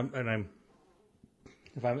if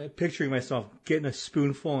I'm picturing myself getting a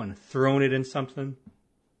spoonful and throwing it in something,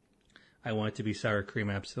 I want it to be sour cream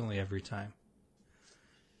absolutely every time.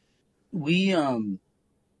 We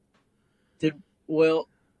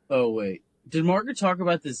did Margaret talk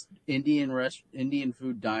about this Indian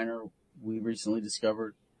food diner we recently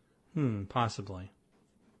discovered? Possibly.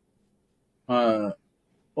 Well,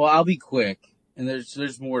 I'll be quick, and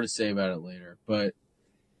there's more to say about it later. But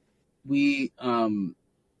we've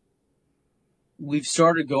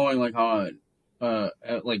started going like on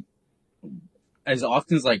like as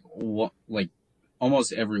often as like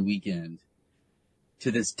almost every weekend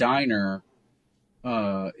to this diner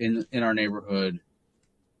in our neighborhood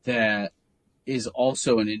that is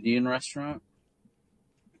also an Indian restaurant.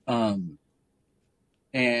 And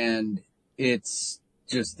it's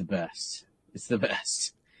just the best. It's the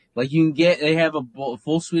best. Like they have a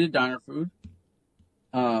full suite of diner food,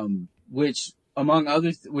 which among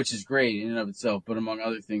other, which is great in and of itself, but among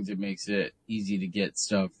other things, it makes it easy to get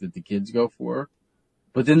stuff that the kids go for.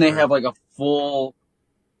 But then they have like a full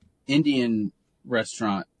Indian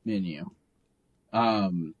restaurant menu.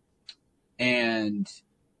 And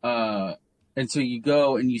so you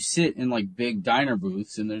go and you sit in like big diner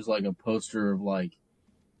booths, and there's like a poster of like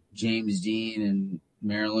James Dean and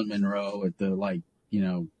Marilyn Monroe at the like,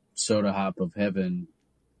 soda hop of heaven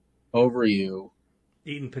over you.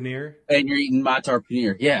 Eating paneer? And you're eating matar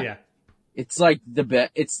paneer. Yeah. Yeah. It's like the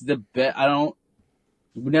best. It's the best.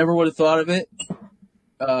 Never would have thought of it.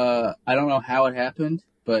 I don't know how it happened,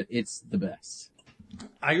 but it's the best.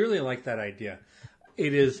 I really like that idea.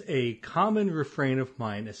 It is a common refrain of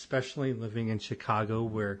mine, especially living in Chicago,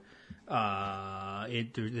 where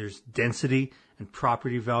there's density and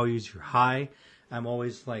property values are high. I'm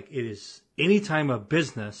always like, it is anytime a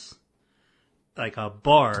business, like a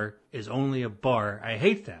bar, is only a bar. I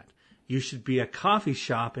hate that. You should be a coffee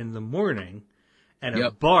shop in the morning and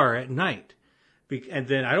a bar at night. And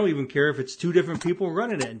then I don't even care if it's two different people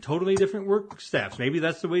running it and totally different work staffs. Maybe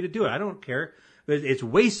that's the way to do it. I don't care. But it's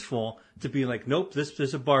wasteful to be like, nope, this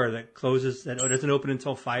is a bar that closes, that doesn't open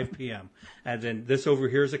until 5 p.m. And then this over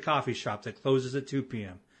here is a coffee shop that closes at 2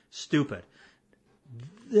 p.m. Stupid.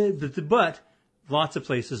 But lots of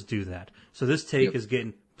places do that. So this take is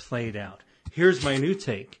getting played out. Here's my new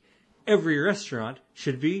take. Every restaurant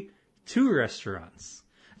should be 2 restaurants.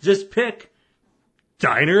 Just pick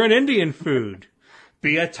diner and Indian food.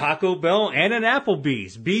 Be a Taco Bell and an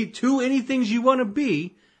Applebee's. Be 2 anythings you want to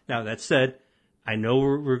be. Now, that said, I know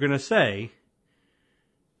we're going to say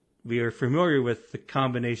we are familiar with the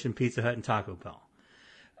combination Pizza Hut and Taco Bell.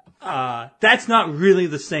 That's not really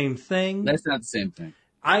the same thing. That's not the same thing.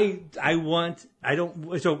 So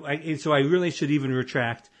I really should even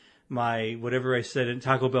retract my whatever I said in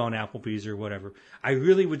Taco Bell and Applebee's or whatever. I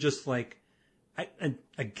really would just like,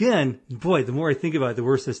 again, boy, the more I think about it, the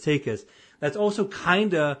worse this take is. That's also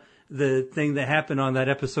kind of the thing that happened on that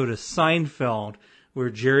episode of Seinfeld, where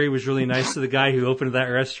Jerry was really nice to the guy who opened that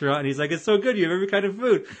restaurant, and he's like, "It's so good, you have every kind of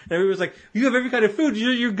food." And everyone was like, "You have every kind of food,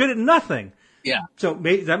 you're good at nothing." Yeah. So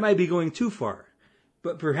that might be going too far,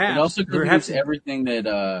 but perhaps it also perhaps everything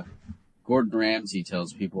that Gordon Ramsay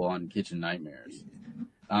tells people on Kitchen Nightmares.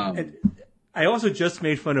 And I also just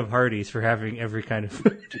made fun of Hardee's for having every kind of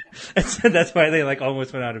food, and so that's why they like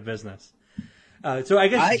almost went out of business. So I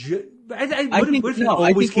guess I wouldn't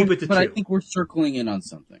always keep it to 2. But I think we're circling in on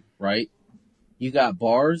something, right? You got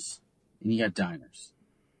bars and you got diners.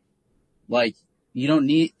 Like, you don't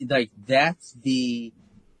need, like, that's the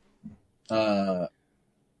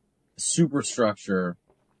superstructure,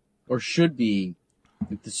 or should be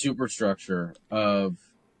the superstructure of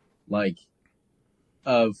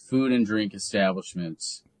food and drink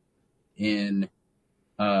establishments in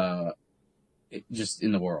just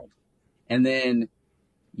in the world. And then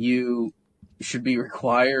you should be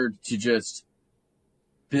required to just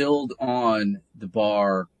build on the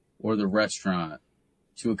bar or the restaurant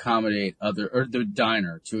to accommodate or the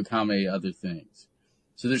diner to accommodate other things.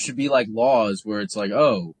 So there should be like laws where it's like,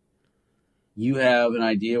 oh, you have an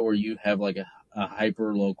idea where you have like a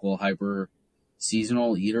hyper local, hyper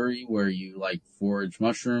seasonal eatery where you like forage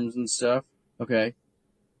mushrooms and stuff. Okay.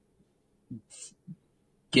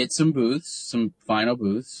 Get some booths, some final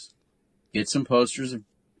booths. Get some posters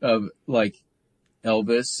of like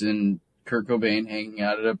Elvis and Kurt Cobain hanging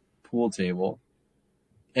out at a pool table,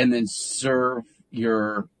 and then serve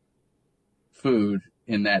your food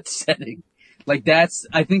in that setting. Like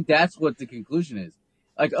I think that's what the conclusion is.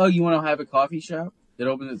 Like, oh, you want to have a coffee shop that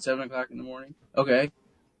opens at 7:00 in the morning? Okay.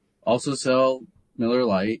 Also sell Miller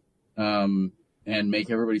Lite, and make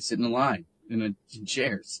everybody sit in a line in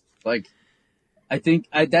chairs. Like, I think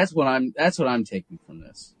that's what I'm taking from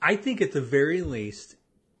this. I think at the very least,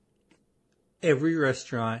 every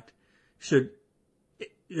restaurant that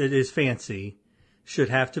is fancy should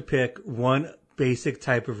have to pick one basic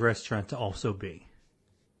type of restaurant to also be.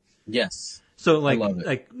 Yes. So I love it.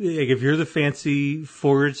 like if you're the fancy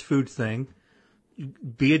foraged food thing,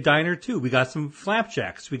 be a diner too. We got some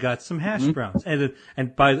flapjacks, we got some hash browns, and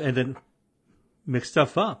then mix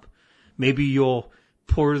stuff up. Maybe you'll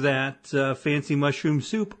pour that fancy mushroom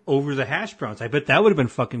soup over the hash browns. I bet that would have been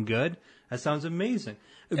fucking good. That sounds amazing.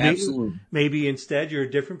 Absolutely. Maybe instead you're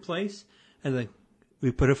a different place, and then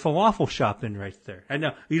we put a falafel shop in right there. I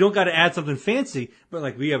know you don't got to add something fancy, but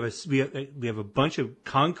like we have a bunch of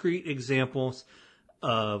concrete examples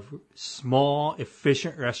of small,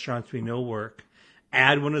 efficient restaurants we know work.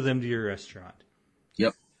 Add one of them to your restaurant.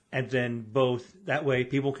 Yep. And then that way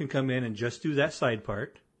people can come in and just do that side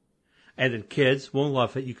part. And then kids will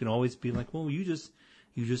love it. You can always be like, well, you just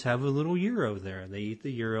have a little gyro there. They eat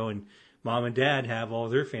the gyro, and mom and dad have all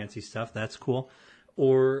their fancy stuff. That's cool.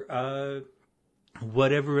 Or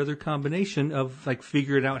whatever other combination of like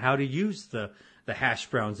figuring out how to use the hash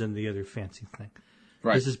browns and the other fancy thing.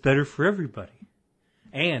 Right. This is better for everybody.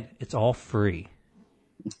 And it's all free.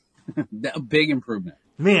 A big improvement.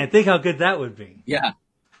 Man, think how good that would be. Yeah.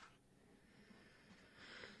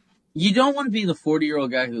 You don't want to be the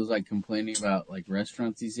 40-year-old guy who's like complaining about like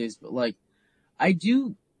restaurants these days, but like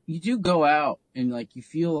you do go out and like you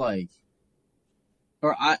feel like,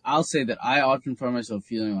 or I'll say that I often find myself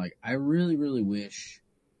feeling like I really, really wish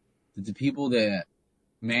that the people that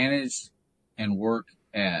manage and work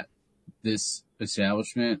at this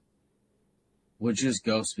establishment would just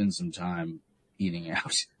go spend some time eating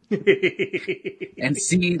out and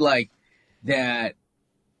see like that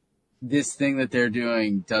this thing that they're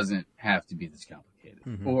doing doesn't have to be this complicated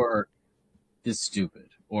or this stupid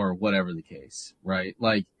or whatever the case, right?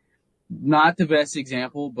 Like, not the best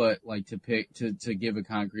example, but like to give a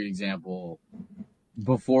concrete example,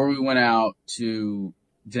 before we went out to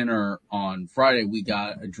dinner on Friday, we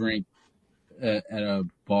got a drink at a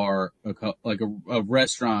bar, a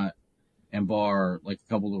restaurant and bar, like a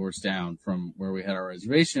couple doors down from where we had our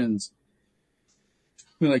reservations.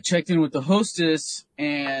 We like checked in with the hostess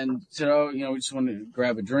and said, oh, we just wanted to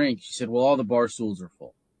grab a drink. She said, well, all the bar stools are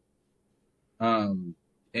full.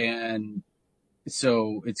 And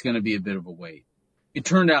so it's going to be a bit of a wait. It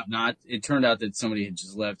turned out not. It turned out that somebody had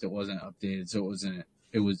just left. It wasn't updated. So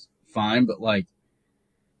it was fine. But like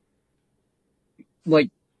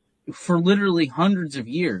for literally hundreds of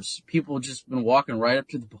years, people have just been walking right up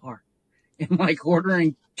to the bar and like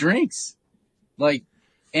ordering drinks. Like,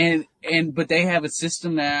 but they have a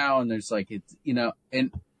system now, and there's like,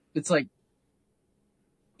 and it's like,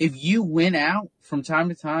 if you went out from time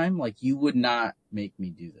to time, like you would not make me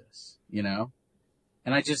do this,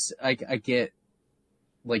 And I get,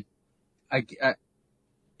 like,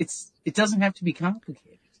 it doesn't have to be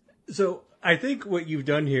complicated. So I think what you've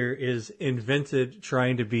done here is invented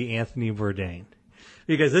trying to be Anthony Bourdain,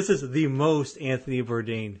 because this is the most Anthony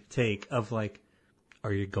Bourdain take of like,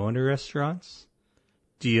 are you going to restaurants?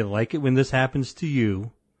 Do you like it when this happens to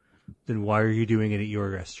you? Then why are you doing it at your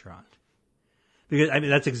restaurant? Because I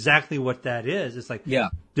mean, that's exactly what that is. It's like, yeah,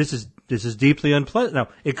 this is deeply unpleasant. Now,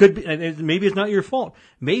 it could be, and maybe it's not your fault.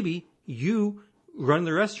 Maybe you run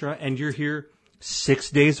the restaurant and you're here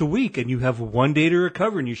 6 days a week and you have 1 day to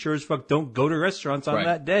recover, and you sure as fuck don't go to restaurants on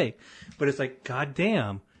that day. But it's like,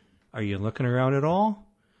 goddamn, are you looking around at all?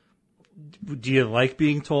 Do you like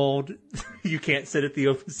being told you can't sit at the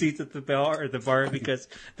open seats at the bar because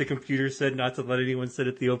the computer said not to let anyone sit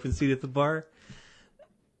at the open seat at the bar?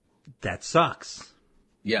 That sucks.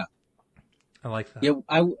 Yeah. I like that. Yeah,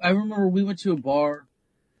 I remember we went to a bar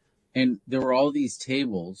and there were all these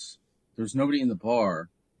tables. There was nobody in the bar.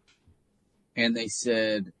 And they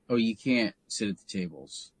said, oh, you can't sit at the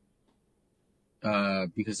tables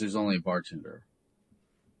because there's only a bartender.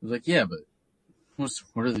 I was like, yeah, but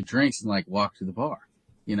what are the drinks? And like walk to the bar,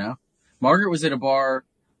 Margaret was at a bar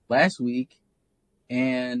last week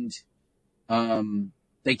and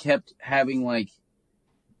they kept having like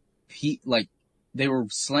they were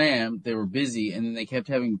slammed, they were busy, and then they kept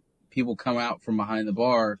having people come out from behind the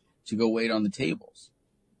bar to go wait on the tables.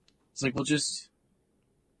 It's like, well, just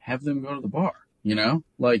have them go to the bar,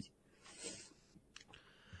 Like,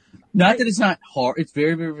 not that it's not hard. It's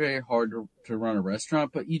very, very, very hard to run a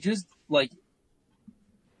restaurant, but you just, like,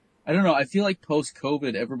 I don't know. I feel like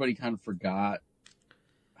post-COVID, everybody kind of forgot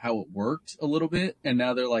how it worked a little bit, and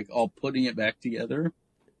now they're like all putting it back together,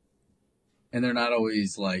 and they're not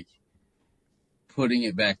always like putting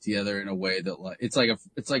it back together in a way that like it's like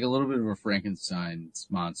a little bit of a Frankenstein's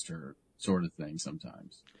monster sort of thing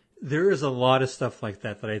sometimes. There is a lot of stuff like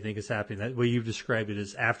that I think is happening. That way you've described it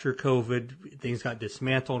is after COVID, things got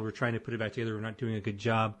dismantled. We're trying to put it back together. We're not doing a good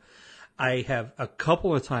job. I have a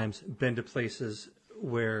couple of times been to places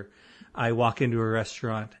where I walk into a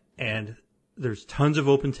restaurant and there's tons of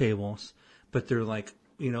open tables, but they're like,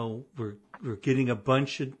 we're getting a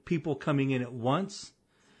bunch of people coming in at once.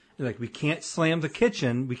 They're like, we can't slam the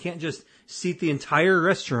kitchen. We can't just seat the entire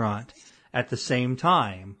restaurant at the same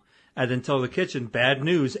time. And then tell the kitchen, bad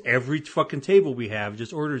news, every fucking table we have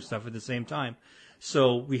just ordered stuff at the same time.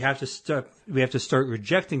 So we have to start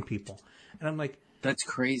rejecting people. And I'm like, that's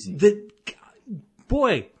crazy.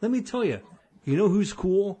 Boy, let me tell you, you know who's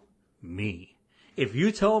cool? Me. If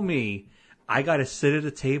you tell me I got to sit at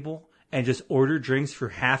a table and just order drinks for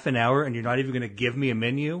half an hour and you're not even going to give me a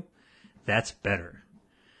menu, that's better.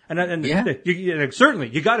 And certainly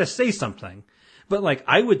you got to say something. But like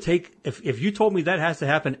I would take, if you told me that has to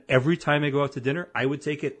happen every time I go out to dinner, I would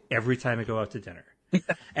take it every time I go out to dinner.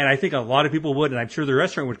 And I think a lot of people would, and I'm sure the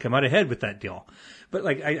restaurant would come out ahead with that deal. But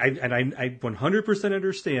like I 100%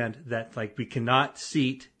 understand that like we cannot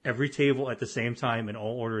seat every table at the same time and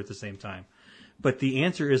all order at the same time. But the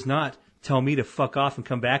answer is not tell me to fuck off and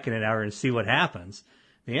come back in an hour and see what happens.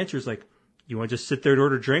 The answer is like, you want to just sit there and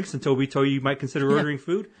order drinks until we tell you might consider ordering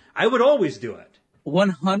food? I would always do it.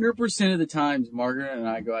 100% of the times Margaret and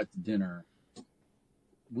I go out to dinner,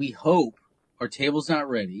 we hope our table's not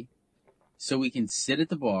ready so we can sit at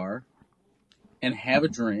the bar and have a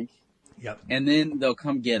drink. Yep. And then they'll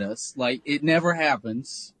come get us. Like, it never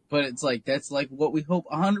happens, but it's like, that's like what we hope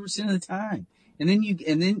 100% of the time. So you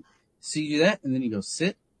do that, and then you go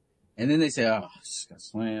sit, and then they say, oh, I just got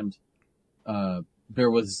slammed.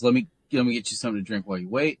 Bear with us. Let me get you something to drink while you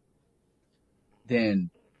wait. Then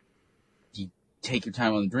you take your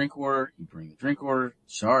time on the drink order. You bring the drink order.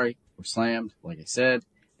 Sorry, we're slammed, like I said.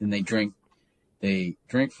 Then they drink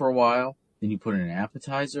for a while. Then you put in an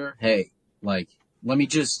appetizer. Hey, like, let me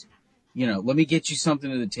get you something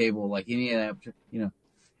to the table, like any of that,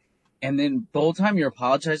 And then the whole time you're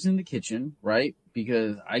apologizing in the kitchen, right?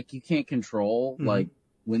 Because you can't control, like,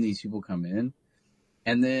 when these people come in.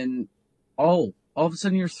 And then, all of a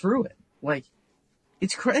sudden you're through it. Like,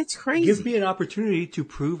 it's crazy. Give me an opportunity to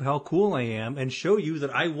prove how cool I am and show you that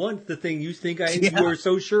I want the thing you think you are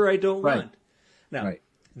so sure I don't want. Now,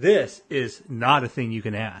 this is not a thing you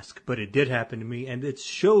can ask, but it did happen to me, and it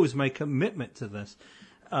shows my commitment to this.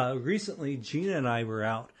 Recently, Gina and I were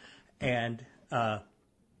out, and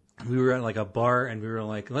we were at like a bar, and we were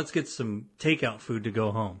like, let's get some takeout food to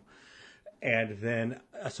go home. And then,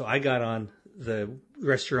 so I got on the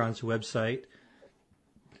restaurant's website,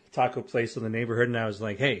 taco place in the neighborhood, and I was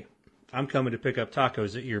like, hey, I'm coming to pick up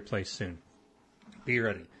tacos at your place soon. Be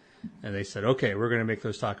ready. And they said, okay, we're going to make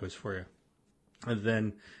those tacos for you. And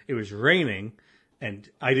then it was raining, and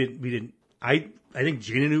I think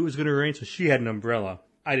Gina knew it was going to rain, so she had an umbrella.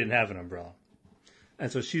 I didn't have an umbrella.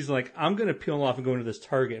 And so she's like, I'm going to peel off and go into this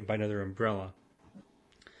Target and buy another umbrella.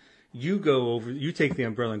 You take the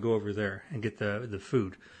umbrella and go over there and get the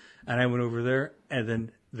food. And I went over there, and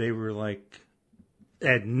then they were like,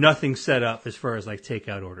 had nothing set up as far as like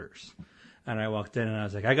takeout orders. And I walked in and I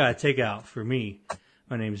was like, I got a takeout for me.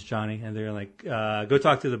 My name's Johnny. And they're like, go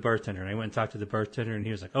talk to the bartender. And I went and talked to the bartender, and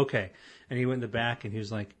he was like, okay. And he went in the back and he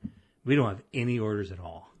was like, we don't have any orders at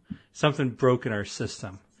all. Something broke in our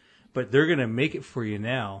system, but they're going to make it for you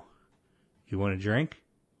now. You want a drink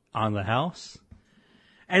on the house?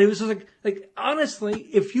 And it was just like honestly,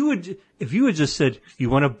 if you had just said you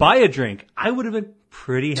want to buy a drink, I would have been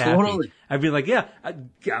pretty happy. Totally. I'd be like, yeah.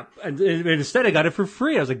 And instead, I got it for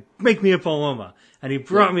free. I was like, make me a Paloma, and he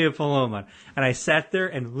brought me a Paloma, and I sat there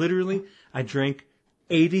and literally I drank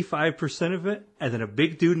 85% of it, and then a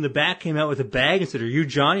big dude in the back came out with a bag and said, are you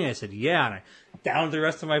Johnny? I said, yeah, and I downed the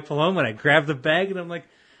rest of my Paloma, and I grabbed the bag, and I'm like,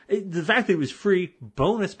 the fact that it was free,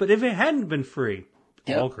 bonus, but if it hadn't been free,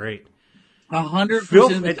 all great.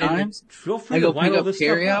 100% of the times, feel free I go to line pick all up this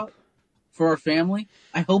carry stuff out up. for our family.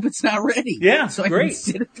 I hope it's not ready. Yeah, so I great. can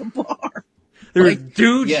sit at the bar. There were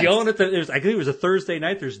dudes yelling at I think it was a Thursday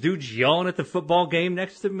night. There's dudes yelling at the football game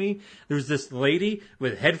next to me. There was this lady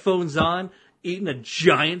with headphones on, eating a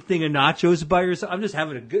giant thing of nachos by herself. I'm just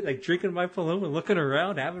having a good, like, drinking my Paloma, looking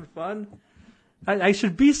around, having fun. I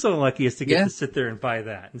should be so lucky as to get to sit there and buy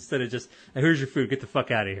that instead of just, here's your food, get the fuck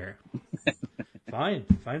out of here. Fine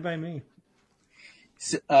by me.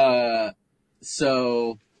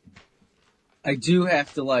 So I do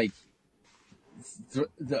have to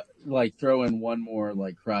throw in one more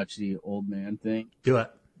like crotchety old man thing. Do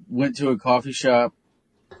it. Went to a coffee shop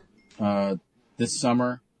this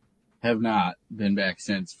summer. Have not been back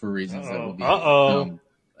since for reasons that will be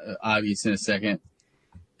obvious in a second.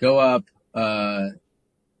 Go up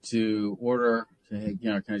to order.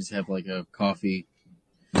 Can I just have like a coffee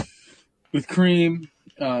with cream?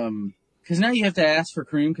 Because now you have to ask for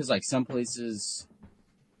cream because like some places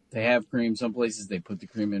they have cream, some places they put the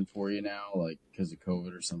cream in for you now, like because of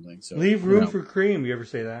COVID or something. So leave room for cream. You ever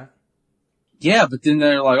say that? Yeah, but then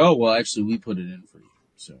they're like, oh well, actually we put it in for you.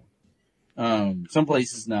 So some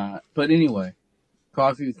places not, but anyway,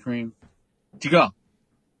 coffee with cream to go.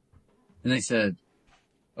 And they said,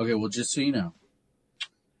 okay, well just so you know,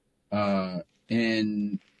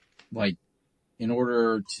 in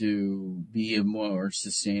order to be a more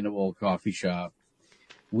sustainable coffee shop,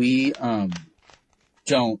 we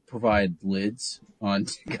don't provide lids on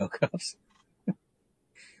to-go cups.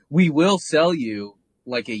 We will sell you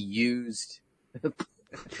like a used.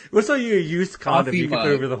 We'll sell you a used condom Coffee you can mug.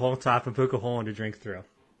 put over the whole top and poke a hole in to drink through.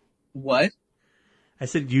 What? I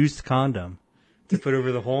said used condom to put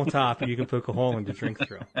over the whole top and you can poke a hole in to drink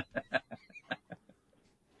through.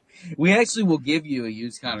 We actually will give you a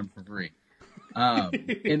used condom for free.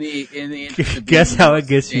 In the interest of Guess being how it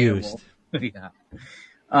gets sustainable. used.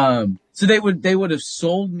 Yeah. So they would have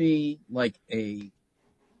sold me like a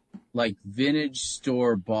vintage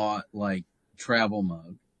store bought like travel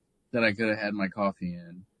mug that I could have had my coffee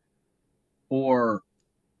in.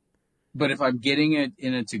 But if I'm getting it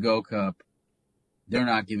in a to-go cup, they're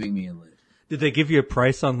not giving me a lid. Did they give you a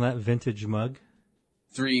price on that vintage mug?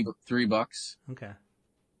 $3. Okay.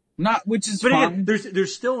 Which is But fine. again,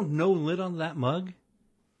 there's still no lid on that mug.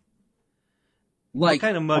 Like, what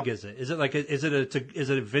kind of mug is it? Is it like is it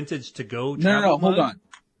a vintage to go? No, hold mug? on.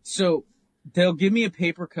 So they'll give me a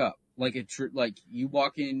paper cup, like like you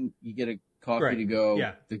walk in, you get a coffee to go,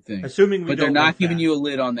 the thing. Assuming but they're not giving you a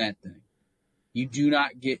lid on that thing. You do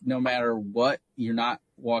not get, no matter what, you're not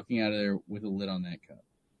walking out of there with a lid on that cup.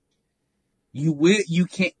 You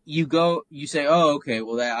say, oh, okay,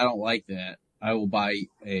 well I don't like that. I will buy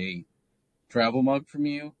a travel mug from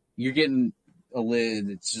you. You're getting a lid.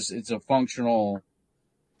 It's a functional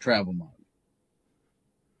travel mug.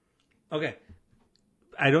 Okay.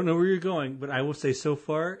 I don't know where you're going, but I will say so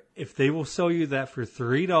far, if they will sell you that for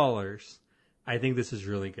 $3, I think this is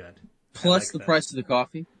really good. Plus the price of the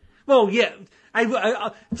coffee? Well, yeah. I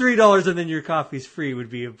 $3 and then your coffee's free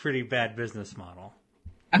would be a pretty bad business model.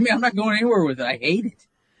 I mean, I'm not going anywhere with it. I hate it.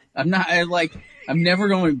 I'm never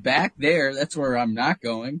going back there. That's where I'm not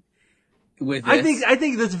going with this. I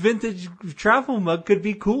think this vintage travel mug could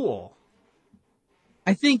be cool.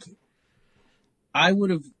 I think I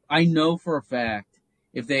know for a fact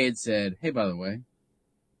if they had said, hey, by the way,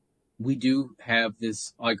 we do have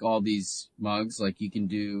this, like all these mugs, like you can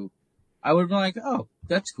do, I would have been like, oh,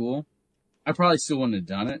 that's cool. I probably still wouldn't have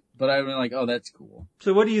done it, but I would have been like, oh, that's cool.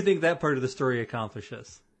 So what do you think that part of the story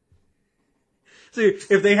accomplishes? So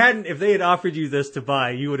if they had offered you this to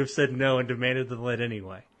buy, you would have said no and demanded the lid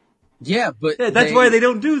anyway. Yeah, but that's why they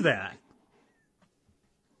don't do that.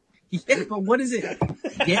 Yeah, but what does it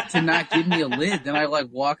get to not give me a lid? Then I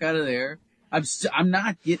walk out of there. I'm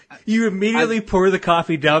not getting. You immediately pour the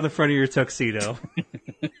coffee down the front of your tuxedo.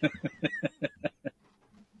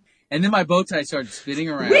 And then my bow tie started spinning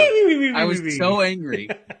around. I was so angry.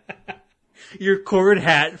 Your cord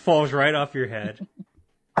hat falls right off your head.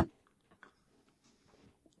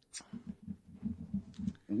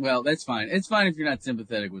 Well, that's fine. It's fine if you're not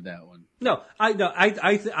sympathetic with that one. No, I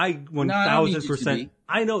 1000%.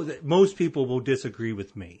 I know that most people will disagree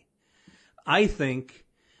with me. I think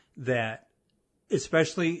that,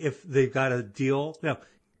 especially if they've got a deal. Now,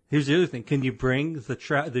 here's the other thing: can you bring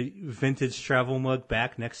the vintage travel mug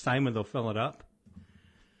back next time and they'll fill it up?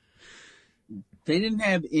 They didn't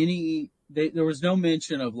have any. There was no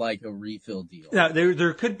mention of like a refill deal. Now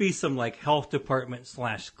there could be some like health department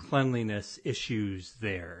 / cleanliness issues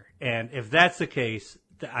there, and if that's the case,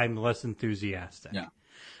 I'm less enthusiastic. Yeah.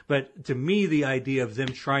 But to me, the idea of them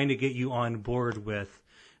trying to get you on board with,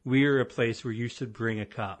 we're a place where you should bring a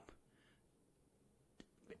cup,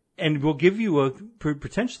 and we'll give you a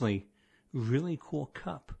potentially really cool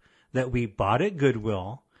cup that we bought at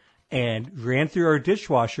Goodwill and ran through our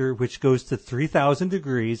dishwasher, which goes to 3,000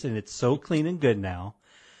 degrees, and it's so clean and good now.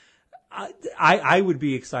 I would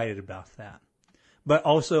be excited about that. But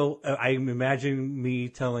also, I'm imagining me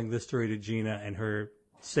telling this story to Gina and her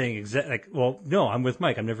saying well, no, I'm with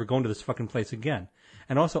Mike. I'm never going to this fucking place again.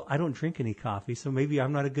 And also, I don't drink any coffee, so maybe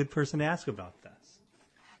I'm not a good person to ask about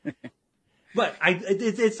this. But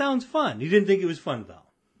it sounds fun. You didn't think it was fun, though.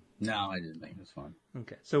 No, I didn't think it was fun.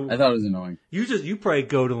 Okay, so I thought it was annoying. you probably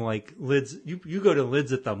go to like Lids. You go to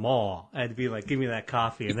Lids at the mall and be like, give me that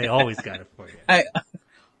coffee, and they always got it for you.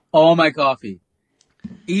 All my coffee,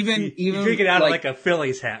 even you drink it out of like a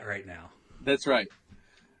Phillies hat right now. That's right.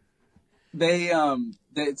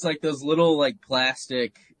 It's like those little like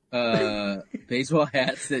plastic baseball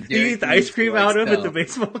hats that you eat the ice cream out of at the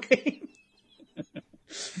baseball game.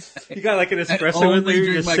 You got like an espresso in there,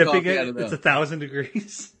 you're just sipping it. It's 1,000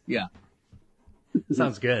 degrees. Yeah.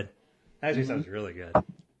 Sounds good. Actually sounds really good.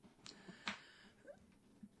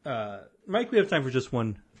 Mike, we have time for just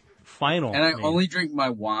one final. And I only drink my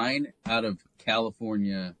wine out of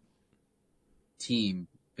California team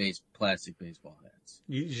plastic baseball hats.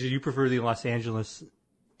 You prefer the Los Angeles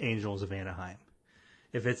Angels of Anaheim.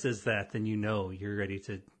 If it says that, then you know you're ready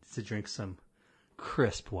to drink some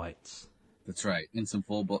crisp whites. That's right. And some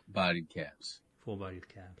full-bodied caps. Full-bodied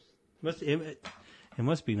caps. It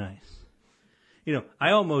must be nice. You know, I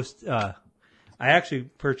actually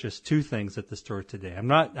purchased 2 things at the store today.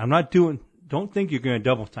 Don't think you're going to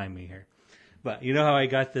double time me here. But you know how I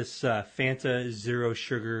got this Fanta Zero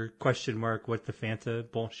Sugar ? What the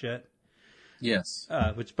Fanta bullshit? Yes.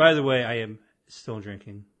 Which, by the way, I am still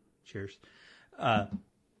drinking. Cheers.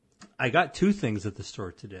 I got 2 things at the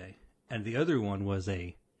store today. And the other one was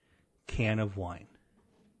a can of wine.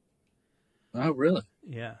 Oh, really?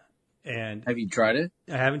 Yeah. And have you tried it?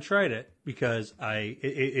 I haven't tried it because it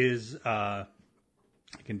is I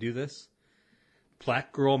can do this.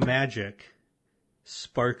 Black Girl Magic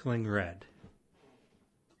Sparkling Red.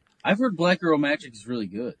 I've heard Black Girl Magic is really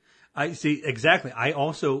good. I see exactly.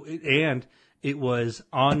 And it was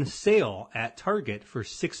on sale at Target for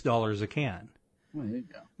 $6 a can. Oh, there you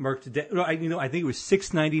go. Marked down. I think it was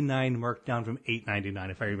 $6.99 marked down from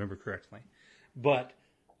 $8.99 if I remember correctly. But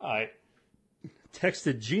I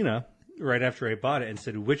texted Gina right after I bought it and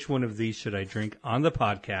said, which one of these should I drink on the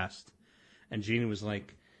podcast? And Gina was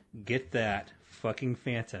like, get that fucking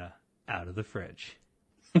Fanta out of the fridge.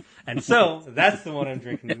 And so that's the one I'm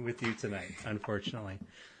drinking with you tonight, unfortunately.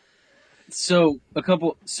 So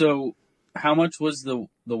how much was the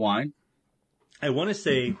wine? I want to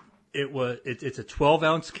say it's a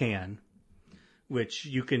 12-ounce can, which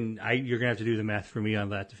you're going to have to do the math for me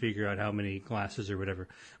on that to figure out how many glasses or whatever.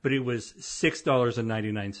 But it was $6.99.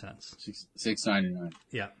 $6.99.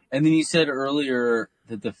 Yeah. And then you said earlier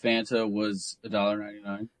that the Fanta was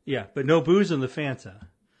 $1.99. Yeah, but no booze in the Fanta.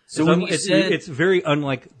 So it's very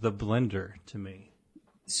unlike the blender to me.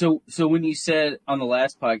 So when you said on the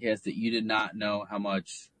last podcast that you did not know how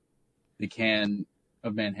much the can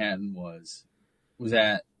of Manhattan was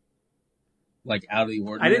that like out of the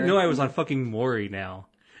ordinary? I didn't know I was on fucking Maury now,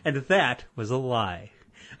 and that was a lie.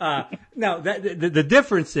 Now the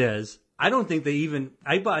difference is I don't think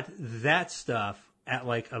I bought that stuff at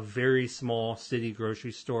like a very small city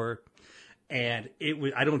grocery store. And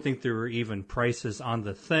I don't think there were even prices on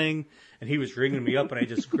the thing. And he was ringing me up, and I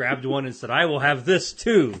just grabbed one and said, I will have this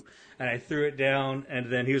too. And I threw it down,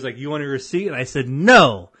 and then he was like, you want a receipt? And I said,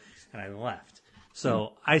 no. And I left.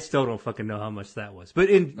 So I still don't fucking know how much that was. But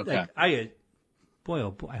I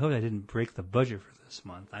hope I didn't break the budget for this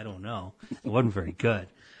month. I don't know. It wasn't very good.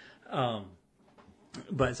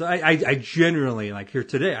 But so I generally, like here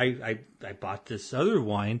today, I bought this other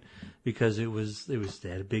wine because they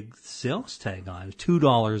had a big sales tag on it. It was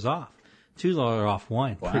 $2 off. $2 off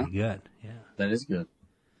wine. Wow. Pretty good. Yeah. That is good.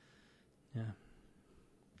 Yeah.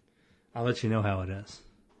 I'll let you know how it is.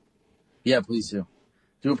 Yeah, please do.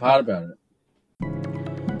 Do a pod about it.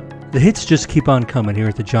 The hits just keep on coming here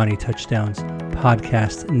at the Johnny Touchdowns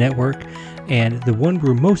Podcast Network. And the one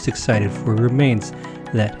we're most excited for remains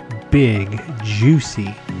that big,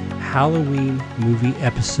 juicy Halloween movie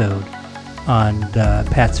episode on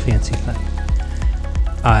Pat's Fancy Thing.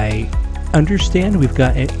 I understand we've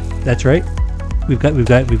got it. That's right. We've got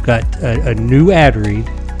a new ad read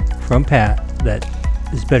from Pat that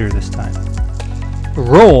is better this time.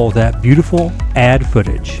 Roll that beautiful ad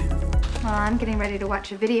footage. Well, I'm getting ready to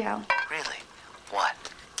watch a video. Really? What?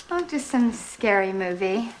 Oh, just some scary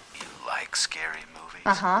movie. You like scary movies?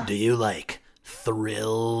 Uh-huh. Do you like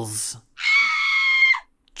thrills?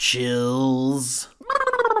 Chills?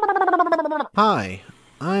 Hi,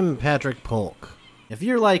 I'm Patrick Polk. If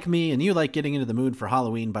you're like me and you like getting into the mood for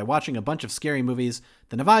Halloween by watching a bunch of scary movies,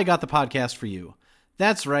 then have I got the podcast for you.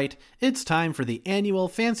 That's right, it's time for the annual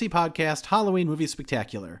Fancy Podcast Halloween Movie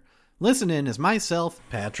Spectacular. Listen in as myself,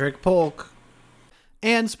 Patrick Polk,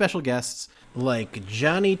 and special guests like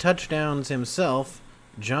Johnny Touchdowns himself,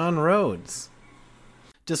 John Rhodes,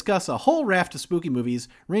 discuss a whole raft of spooky movies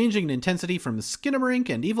ranging in intensity from Skinamarink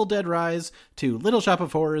and Evil Dead Rise to Little Shop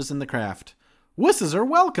of Horrors and The Craft. Wusses are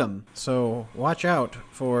welcome! So watch out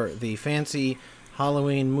for the fancy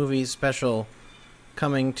Halloween movie special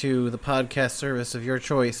coming to the podcast service of your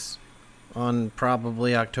choice on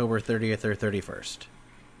probably October 30th or 31st.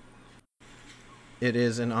 It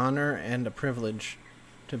is an honor and a privilege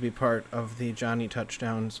to be part of the Johnny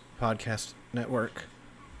Touchdowns podcast network.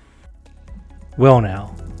 Well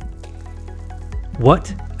now,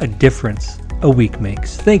 what a difference a week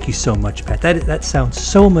makes. Thank you so much, Pat. That sounds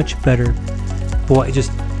so much better. Boy,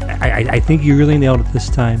 I think you really nailed it this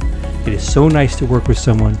time. It is so nice to work with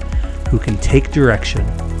someone who can take direction.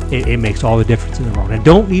 It makes all the difference in the world. And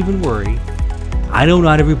don't even worry. I know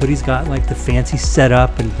not everybody's got like the fancy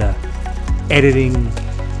setup and the editing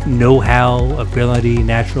know-how, ability,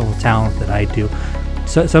 natural talent that I do.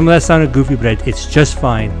 So some of that sounded goofy, but it's just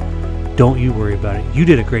fine. Don't you worry about it. You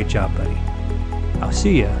did a great job, buddy. I'll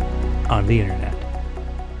see you on the internet.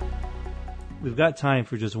 We've got time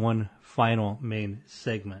for just one final main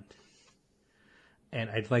segment. And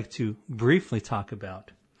I'd like to briefly talk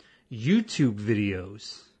about YouTube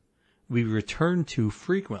videos we return to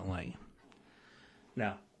frequently.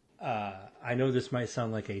 Now, I know this might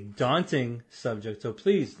sound like a daunting subject, so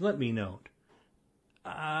please let me know.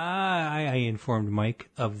 I informed Mike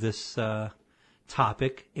of this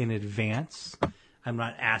topic in advance. I'm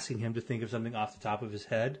not asking him to think of something off the top of his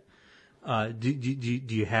head. Do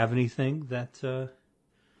you have anything that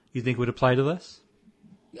you think would apply to this?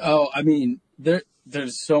 Oh, I mean,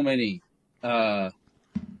 there's so many.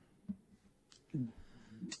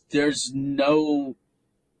 There's no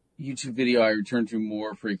YouTube video I return to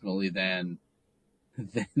more frequently than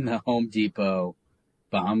the Home Depot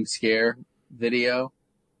bomb scare video.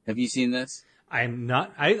 Have you seen this? I'm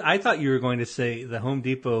not. I thought you were going to say the Home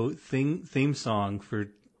Depot theme song for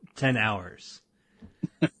 10 hours.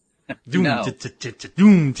 Doom, No.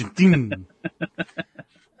 doom, doom.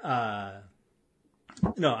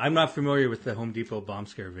 No, I'm not familiar with the Home Depot bomb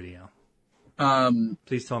scare video.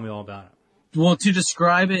 Please tell me all about it. Well, to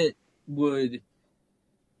describe it would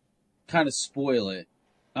kind of spoil it.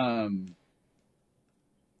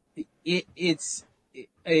 It's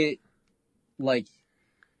a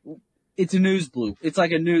news bloop. It's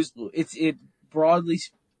like a news bloop. It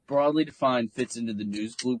broadly defined fits into the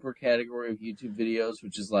news blooper category of YouTube videos,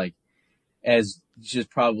 which is like as just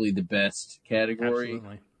probably the best category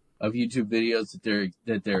Absolutely. of YouTube videos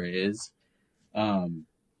that there is.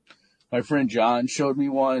 My friend John showed me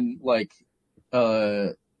one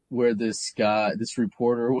where this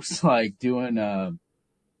reporter was like doing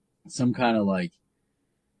some kind of like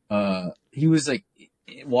he was like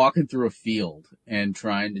walking through a field and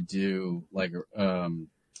trying to do like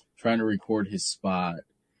trying to record his spot,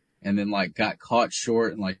 and then like got caught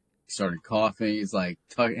short and like started coughing. He's like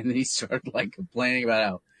and then he started like complaining about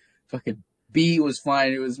how fucking bee was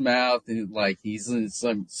flying into his mouth, and like he's in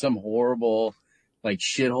some horrible like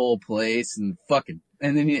shithole place, and fucking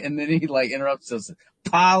and then he like interrupts us,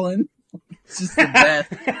 pollen. It's just the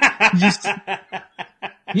best.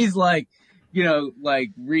 He's like, you know, like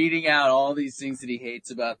reading out all these things that he hates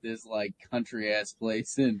about this like country ass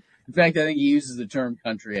place, and in fact, I think he uses the term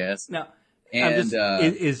country ass. Now, and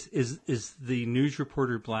is the news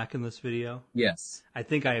reporter black in this video? yes, I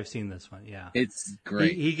think I have seen this one. Yeah, it's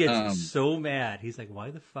great. He gets so mad. He's like, "Why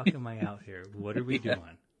the fuck am I out here? What are we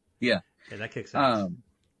doing?" Yeah, that kicks ass.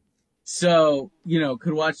 So you know,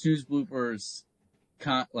 could watch news bloopers,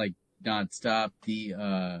 like nonstop. The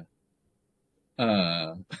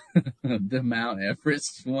Mount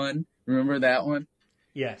Everest one. Remember that one?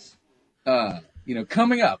 Yes. You know,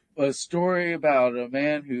 coming up, a story about a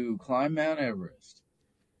man who climbed Mount Everest,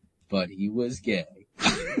 but he was gay.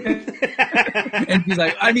 And he's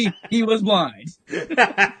like, I mean, he was blind.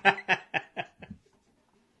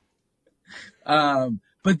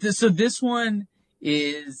 So this one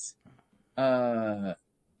is, I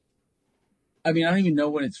mean, I don't even know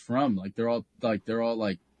when it's from. Like, they're all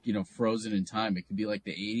like, you know, frozen in time. It could be like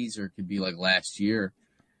the 80s or it could be like last year.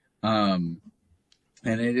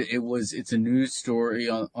 And it's a news story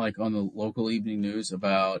on the local evening news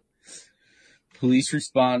about police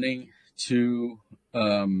responding to,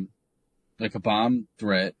 like a bomb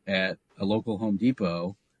threat at a local Home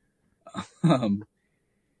Depot.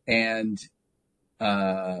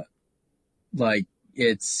 Like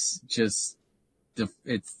it's just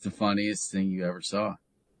it's the funniest thing you ever saw.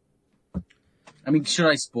 I mean, should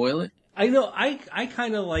I spoil it? I know. I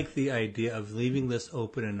kind of like the idea of leaving this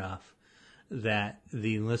open enough that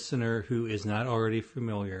the listener who is not already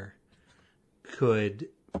familiar could,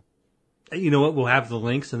 you know what, we'll have the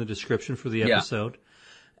links in the description for the episode.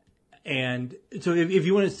 And so if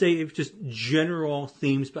you want to say if just general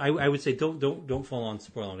themes, but I would say don't fall on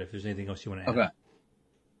spoiling if there's anything else you want to add. Okay.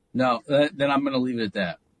 No, then I'm going to leave it at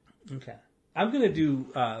that. Okay. I'm going to do,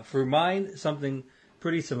 for mine, something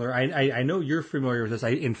pretty similar. I know you're familiar with this.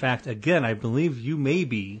 In fact, again, I believe you may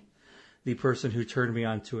be the person who turned me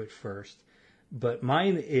onto it first. But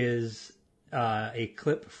mine is a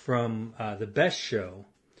clip from The Best Show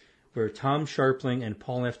where Tom Sharpling and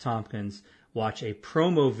Paul F. Tompkins watch a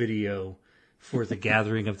promo video for The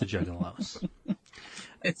Gathering of the Juggalos.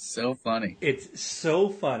 It's so funny. It's so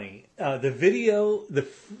funny. The video, the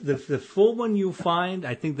full one you'll find,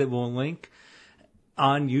 I think that we'll link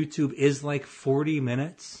on YouTube, is like 40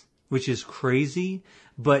 minutes, which is crazy.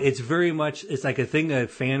 But it's very much, it's like a thing that a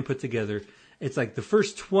fan put together. It's like the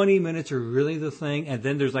first 20 minutes are really the thing, and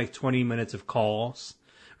then there's like 20 minutes of calls,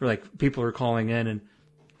 or like people are calling in and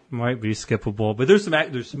might be skippable. But there's some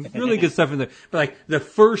really good stuff in there. But like the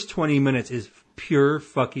first 20 minutes is pure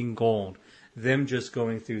fucking gold. Them just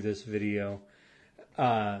going through this video,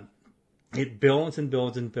 it builds and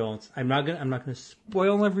builds and builds. I'm not gonna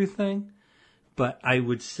spoil everything, but I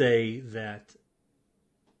would say that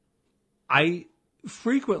I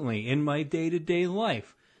frequently in my day-to-day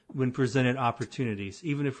life, when presented opportunities,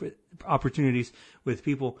 even if opportunities with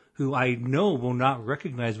people who I know will not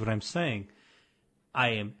recognize what I'm saying, I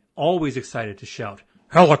am always excited to shout,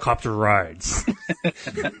 "Helicopter rides!"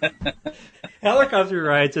 Helicopter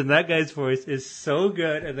rides, and that guy's voice is so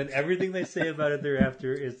good, and then everything they say about it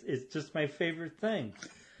thereafter is just my favorite thing.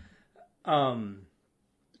 And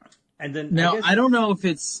then now I don't know if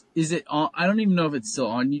is it on, I don't even know if it's still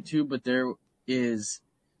on YouTube, but there's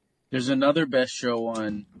another Best Show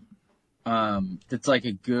one that's like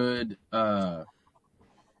a good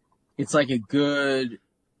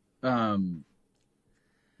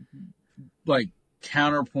like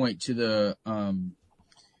counterpoint to the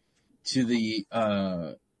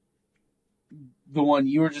one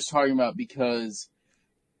you were just talking about, because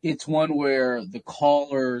it's one where the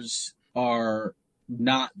callers are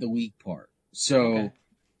not the weak part. So,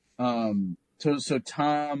 okay. So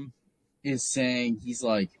Tom is saying, he's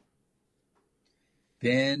like,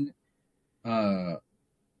 been,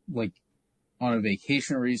 like on a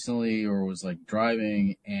vacation recently, or was like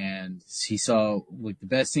driving, and he saw like the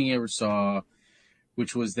best thing he ever saw,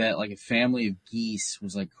 which was that like a family of geese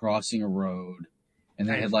was like crossing a road, and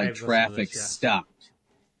they had like traffic stopped.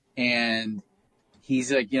 And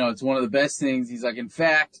he's like, it's one of the best things. He's like, in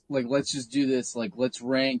fact, like, let's just do this. Like, let's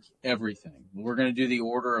rank everything. We're going to do the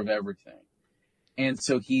order of everything. And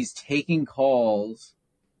so he's taking calls,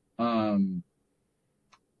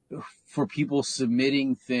 for people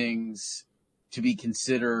submitting things to be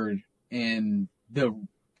considered in the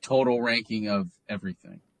total ranking of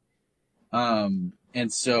everything. And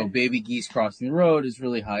so Baby Geese Crossing the Road is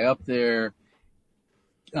really high up there.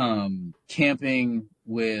 Camping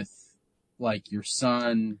with like your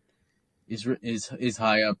son is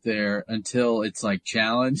high up there, until it's like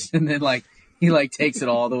challenged, and then like he like takes it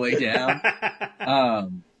all the way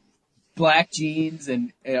down. Black jeans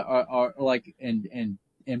and are like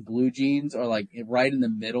and blue jeans are like right in the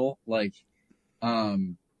middle, like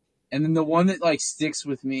and then the one that like sticks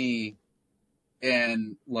with me,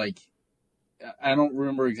 and like I don't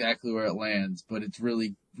remember exactly where it lands, but it's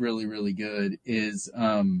really, really, really good, is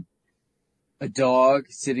a dog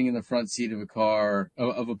sitting in the front seat of a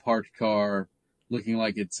parked car, looking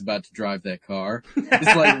like it's about to drive that car.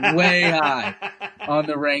 It's like way high on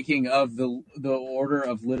the ranking of the order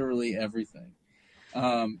of literally everything.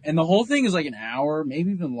 And the whole thing is like an hour,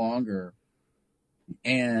 maybe even longer.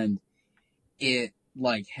 And it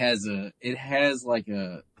like has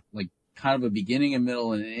kind of a beginning, a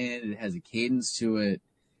middle, and an end. It has a cadence to it.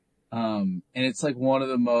 And it's like one of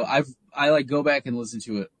the most, I like go back and listen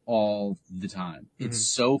to it all the time. Mm-hmm. It's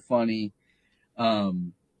so funny.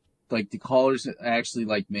 Like the callers actually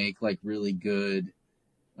like make like really good,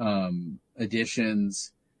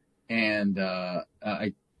 additions, and,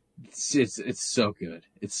 it's so good.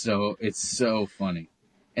 It's so funny,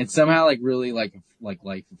 and somehow like really like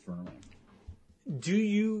life affirming.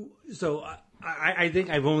 So I think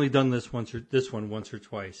I've only done this once or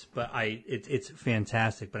twice, but it's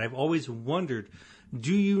fantastic. But I've always wondered,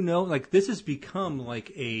 do you know, like this has become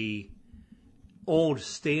like a old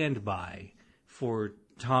standby for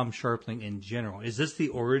Tom Sharpling in general. Is this the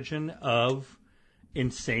origin of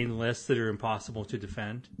insane lists that are impossible to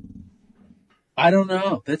defend? I don't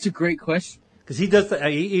know. That's a great question. Because he does that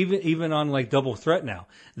even on like Double Threat now.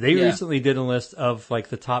 They recently did a list of like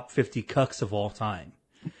the top 50 cucks of all time.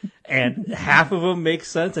 And half of them make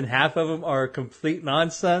sense and half of them are complete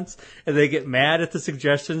nonsense. And they get mad at the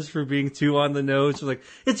suggestions for being too on the nose. They're like,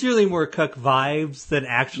 it's really more cuck vibes than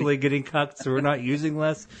actually getting cucked, so we're not using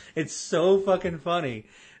less. It's so fucking funny.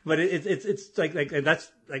 But it's like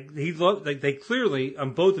that's like they clearly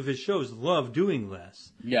on both of his shows love doing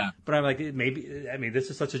less. Yeah. But I'm like, this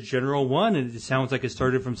is such a general one, and it sounds like it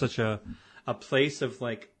started from such a place of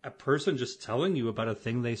like a person just telling you about a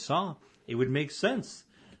thing they saw. It would make sense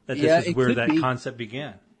that this is where that concept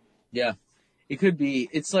began. Yeah, it could be.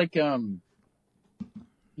 It's like,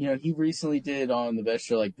 he recently did on the Best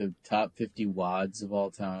Show like the top 50 WODs of all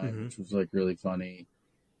time, which was like really funny.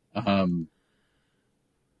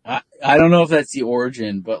 I don't know if that's the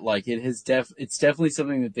origin, but like it's definitely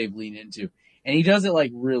something that they've leaned into, and he does it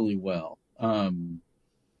like really well. And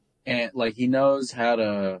like he knows how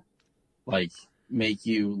to like make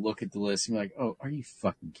you look at the list and be like, "Oh, are you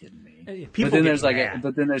fucking kidding me?" People but then get there's like, mad.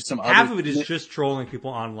 but then there's some half other, of it is just trolling people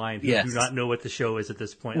online who Yes. do not know what the show is at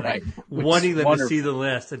this point, Right. like Which wanting is them wonderful. to see the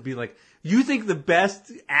list and be like, "You think the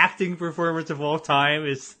best acting performance of all time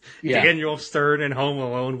is Yeah. Daniel Stern in Home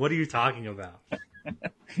Alone? What are you talking about?"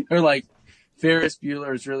 or like Ferris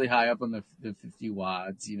Bueller is really high up on the 50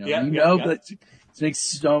 WODs, Yeah. but it makes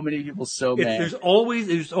so many people so mad. There's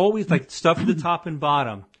always like stuff at the top and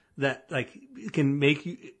bottom that like can make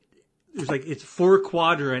you. There's like it's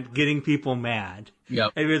 4-quadrant getting people mad.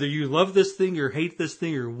 Yep. And whether you love this thing or hate this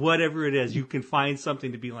thing or whatever it is, you can find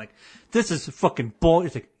something to be like, this is fucking bull.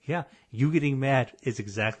 It's like, yeah, you getting mad is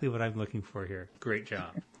exactly what I'm looking for here. Great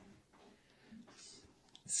job.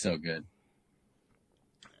 So good.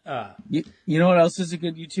 You know what else is a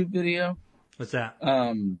good YouTube video? What's that?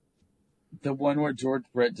 The one where George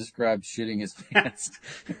Brett describes shitting his pants.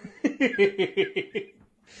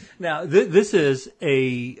 Now, this is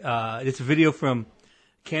it's a video from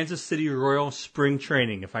Kansas City Royal Spring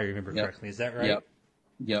Training, if I remember correctly. Is that right?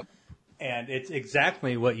 Yep. And it's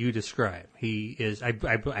exactly what you describe. He is,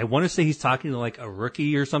 I want to say he's talking to like a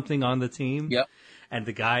rookie or something on the team. Yep. And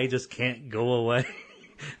the guy just can't go away.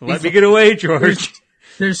 Let me get away, George.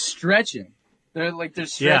 They're stretching. They're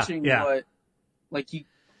stretching Yeah. what, like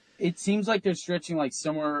it seems like they're stretching like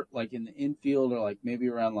somewhere like in the infield or like maybe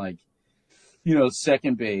around like,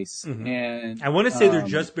 second base. Mm-hmm. And I want to say they're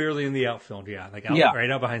just barely in the outfield. Yeah. Like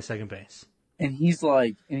right out behind second base. And he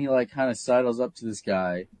kind of sidles up to this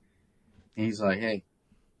guy and he's like, hey,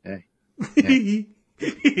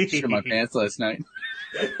 shit my pants last night.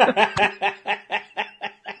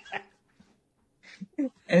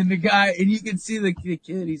 And the guy, and you can see the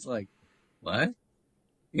kid, he's like, what?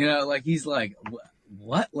 Like he's like,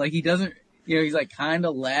 what? Like he doesn't, he's like kind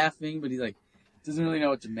of laughing, but he's like, doesn't really know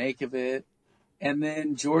what to make of it. And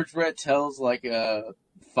then George Brett tells like a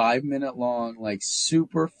 5-minute long, like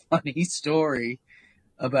super funny story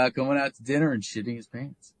about going out to dinner and shitting his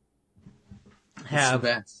pants. It's the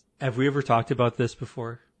best. Have we ever talked about this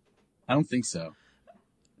before? I don't think so.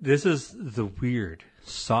 This is the weird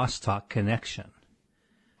Sauce Talk connection.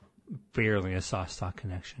 Barely a Sauce Talk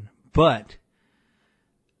connection. But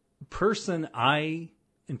person I,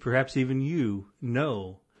 and perhaps even you,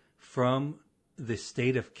 know from the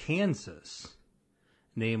state of Kansas,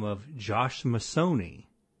 name of Josh Masoni,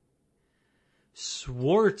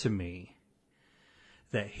 swore to me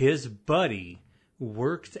that his buddy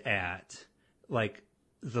worked at like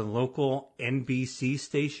the local NBC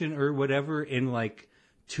station or whatever in like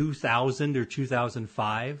 2000 or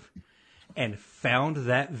 2005 and found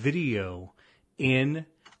that video in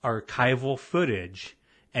archival footage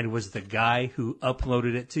and was the guy who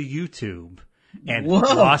uploaded it to YouTube and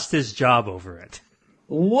lost his job over it.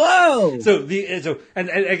 Whoa! And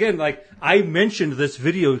again, like I mentioned this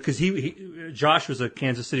video because Josh was a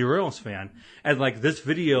Kansas City Royals fan, and like this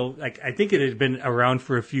video, like I think it had been around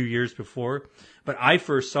for a few years before, but I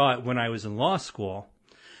first saw it when I was in law school,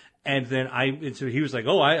 and then so he was like,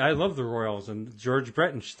 "Oh, I love the Royals and George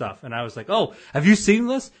Brett and stuff," and I was like, "Oh, have you seen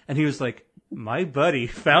this?" And he was like, "My buddy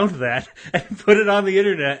found that and put it on the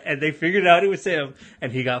internet, and they figured out it was him,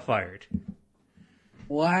 and he got fired."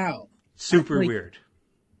 Wow! Super weird.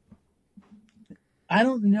 I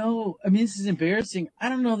don't know. I mean, this is embarrassing. I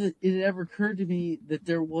don't know that it ever occurred to me that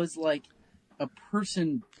there was like a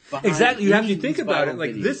person behind. Exactly. You have to any of think these about it. viral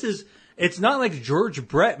Like videos. it's not like George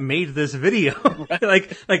Brett made this video.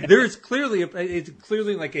 like there's clearly it's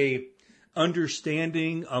clearly like a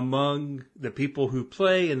understanding among the people who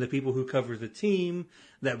play and the people who cover the team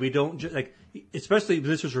that we don't like, especially if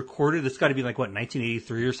this was recorded, it's got to be like, what,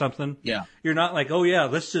 1983 or something? Yeah. You're not like, oh yeah,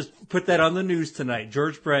 let's just put that on the news tonight.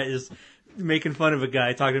 George Brett is making fun of a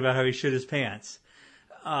guy talking about how he shit his pants.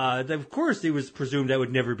 Of course, it was presumed that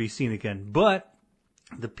would never be seen again. But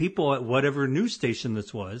the people at whatever news station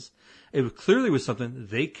this was, it clearly was something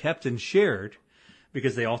they kept and shared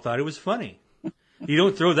because they all thought it was funny. You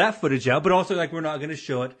don't throw that footage out, but also like we're not going to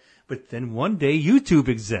show it. But then one day YouTube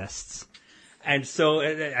exists. And so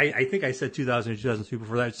I think I said 2000 or 2002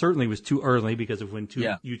 before that. It certainly was too early because of when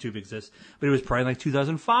YouTube exists. But it was probably like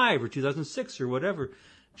 2005 or 2006 or whatever.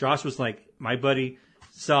 Josh was like, my buddy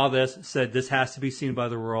saw this, said this has to be seen by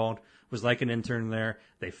the world, was like an intern there.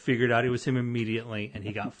 They figured out it was him immediately, and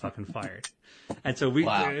he got fucking fired. And so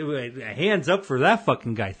hands up for that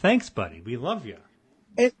fucking guy. Thanks, buddy. We love you.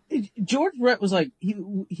 George Brett was like,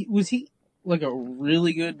 was he like a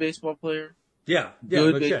really good baseball player? Yeah.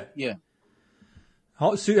 Legit. Yeah.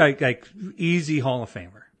 Like easy Hall of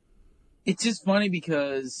Famer. It's just funny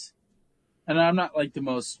because, and I'm not like the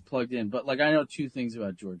most plugged in, but like I know two things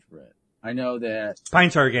about George Brett. I know that Pine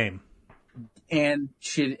Tar Game. And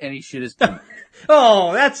he shit his pants.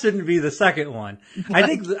 Oh, that shouldn't be the second one.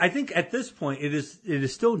 I think at this point it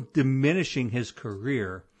is still diminishing his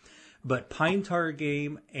career, but Pine Tar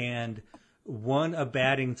Game and won a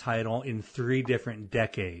batting title in 3 different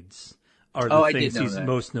decades are the things he's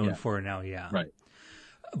most known for now. Yeah, right.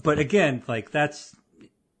 But again, like that's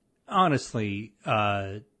honestly,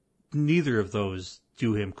 neither of those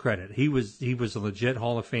do him credit. He was a legit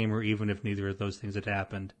Hall of Famer, even if neither of those things had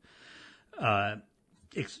happened. Like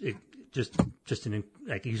you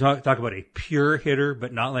talk about a pure hitter,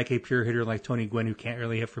 but not like a pure hitter like Tony Gwynn, who can't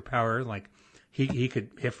really hit for power. Like he could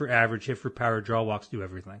hit for average, hit for power, draw walks, do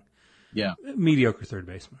everything. Yeah, mediocre third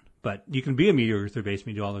baseman, but you can be a mediocre third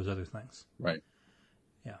baseman, do all those other things. Right.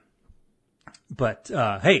 Yeah. But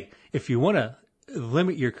hey, if you want to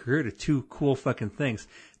limit your career to 2 cool fucking things,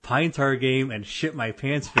 Pine Tar Game and Shit My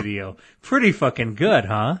Pants video, pretty fucking good,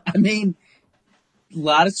 huh? I mean, a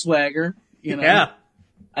lot of swagger. You know? Yeah.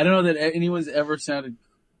 I don't know that anyone's ever sounded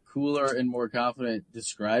cooler and more confident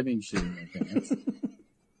describing shit in their pants.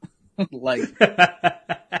 Like,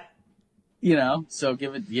 you know, so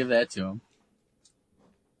give that to him.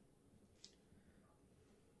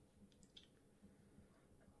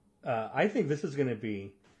 I think this is going to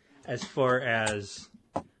be, as far as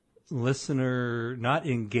listener, not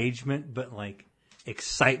engagement, but like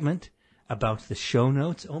excitement about the show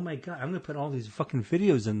notes. Oh my God, I'm going to put all these fucking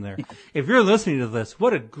videos in there. If you're listening to this,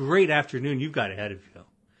 what a great afternoon you've got ahead of you.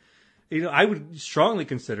 You know, I would strongly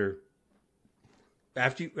consider,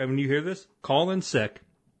 when you hear this, call in sick.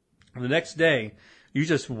 The next day, you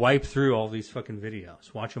just wipe through all these fucking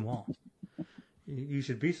videos. Watch them all. You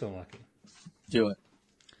should be so lucky. Do it.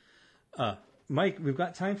 Mike, we've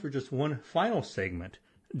got time for just one final segment.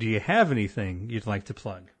 Do you have anything you'd like to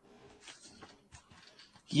plug?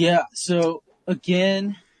 Yeah, so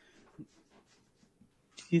again, a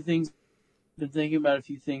few things. Been thinking about a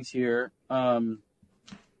few things here. I'm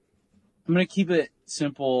gonna keep it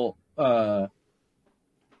simple. So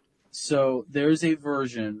there's a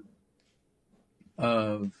version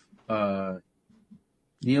of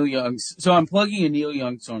Neil Young's. So I'm plugging a Neil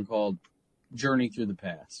Young song called "Journey Through the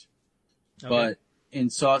Past," but in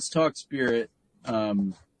Sauce Talk spirit,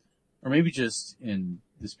 or maybe just in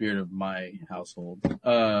the spirit of my household,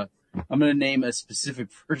 I'm going to name a specific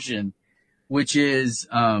version, which is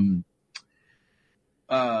the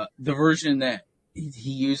version that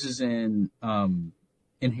he uses in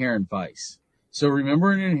Inherent Vice. So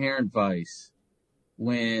remember in Inherent Vice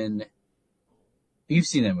when you've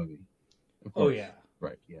seen that movie? Of course. Oh yeah,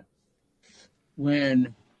 right, yeah.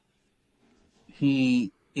 When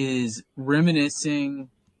he is reminiscing,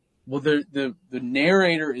 well, the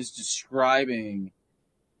narrator is describing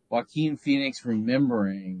Joaquin Phoenix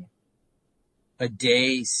remembering a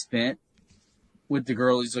day spent with the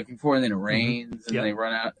girl he's looking for, and then it rains, and they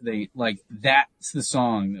run out. That's the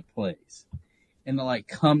song that plays, and the light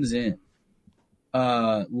comes in,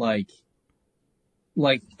 like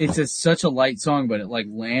it's such a light song, but it like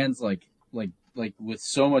lands like with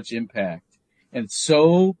so much impact, and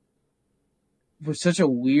so for such a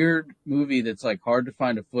weird movie that's like hard to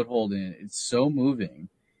find a foothold in, it's so moving.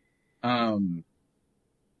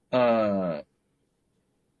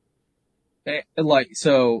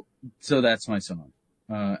 So that's my song.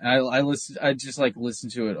 I just like listen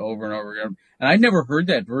to it over and over again. And I'd never heard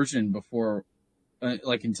that version before,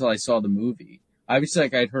 until I saw the movie. Obviously,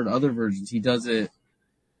 like I'd heard other versions. He does it,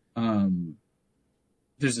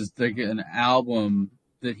 there's an album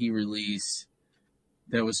that he released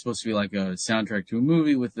that was supposed to be like a soundtrack to a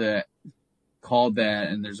movie with that, called that,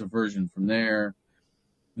 and there's a version from there.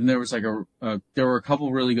 And there was like there were a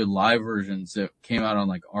couple really good live versions that came out on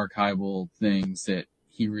like archival things that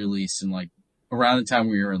he released in like around the time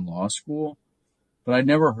we were in law school. But I'd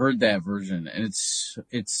never heard that version, and it's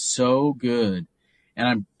so good.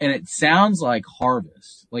 and it sounds like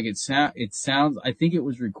Harvest. Like it sounds. I think it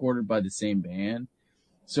was recorded by the same band,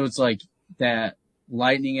 so it's like that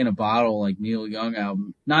Lightning in a Bottle, like Neil Young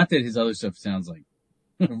album. Not that his other stuff sounds like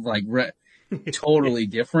totally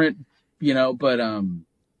different, but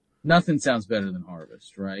nothing sounds better than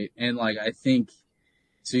Harvest, right? And like I think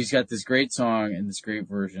so. He's got this great song and this great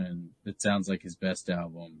version that sounds like his best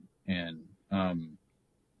album, and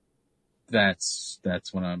that's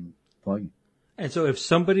what I'm plugging. And so if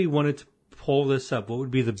somebody wanted to pull this up, what would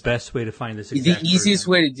be the best way to find this The exact easiest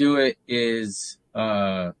version? way to do it is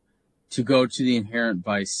to go to the Inherent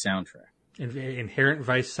Vice soundtrack. Inherent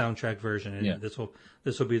Vice soundtrack version. And Yeah. this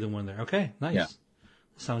will be the one there. Okay, nice. Yeah.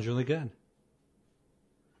 Sounds really good.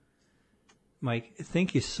 Mike,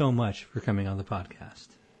 thank you so much for coming on the podcast.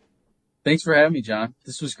 Thanks for having me, John.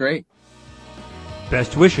 This was great.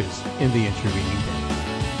 Best wishes in the intervening days.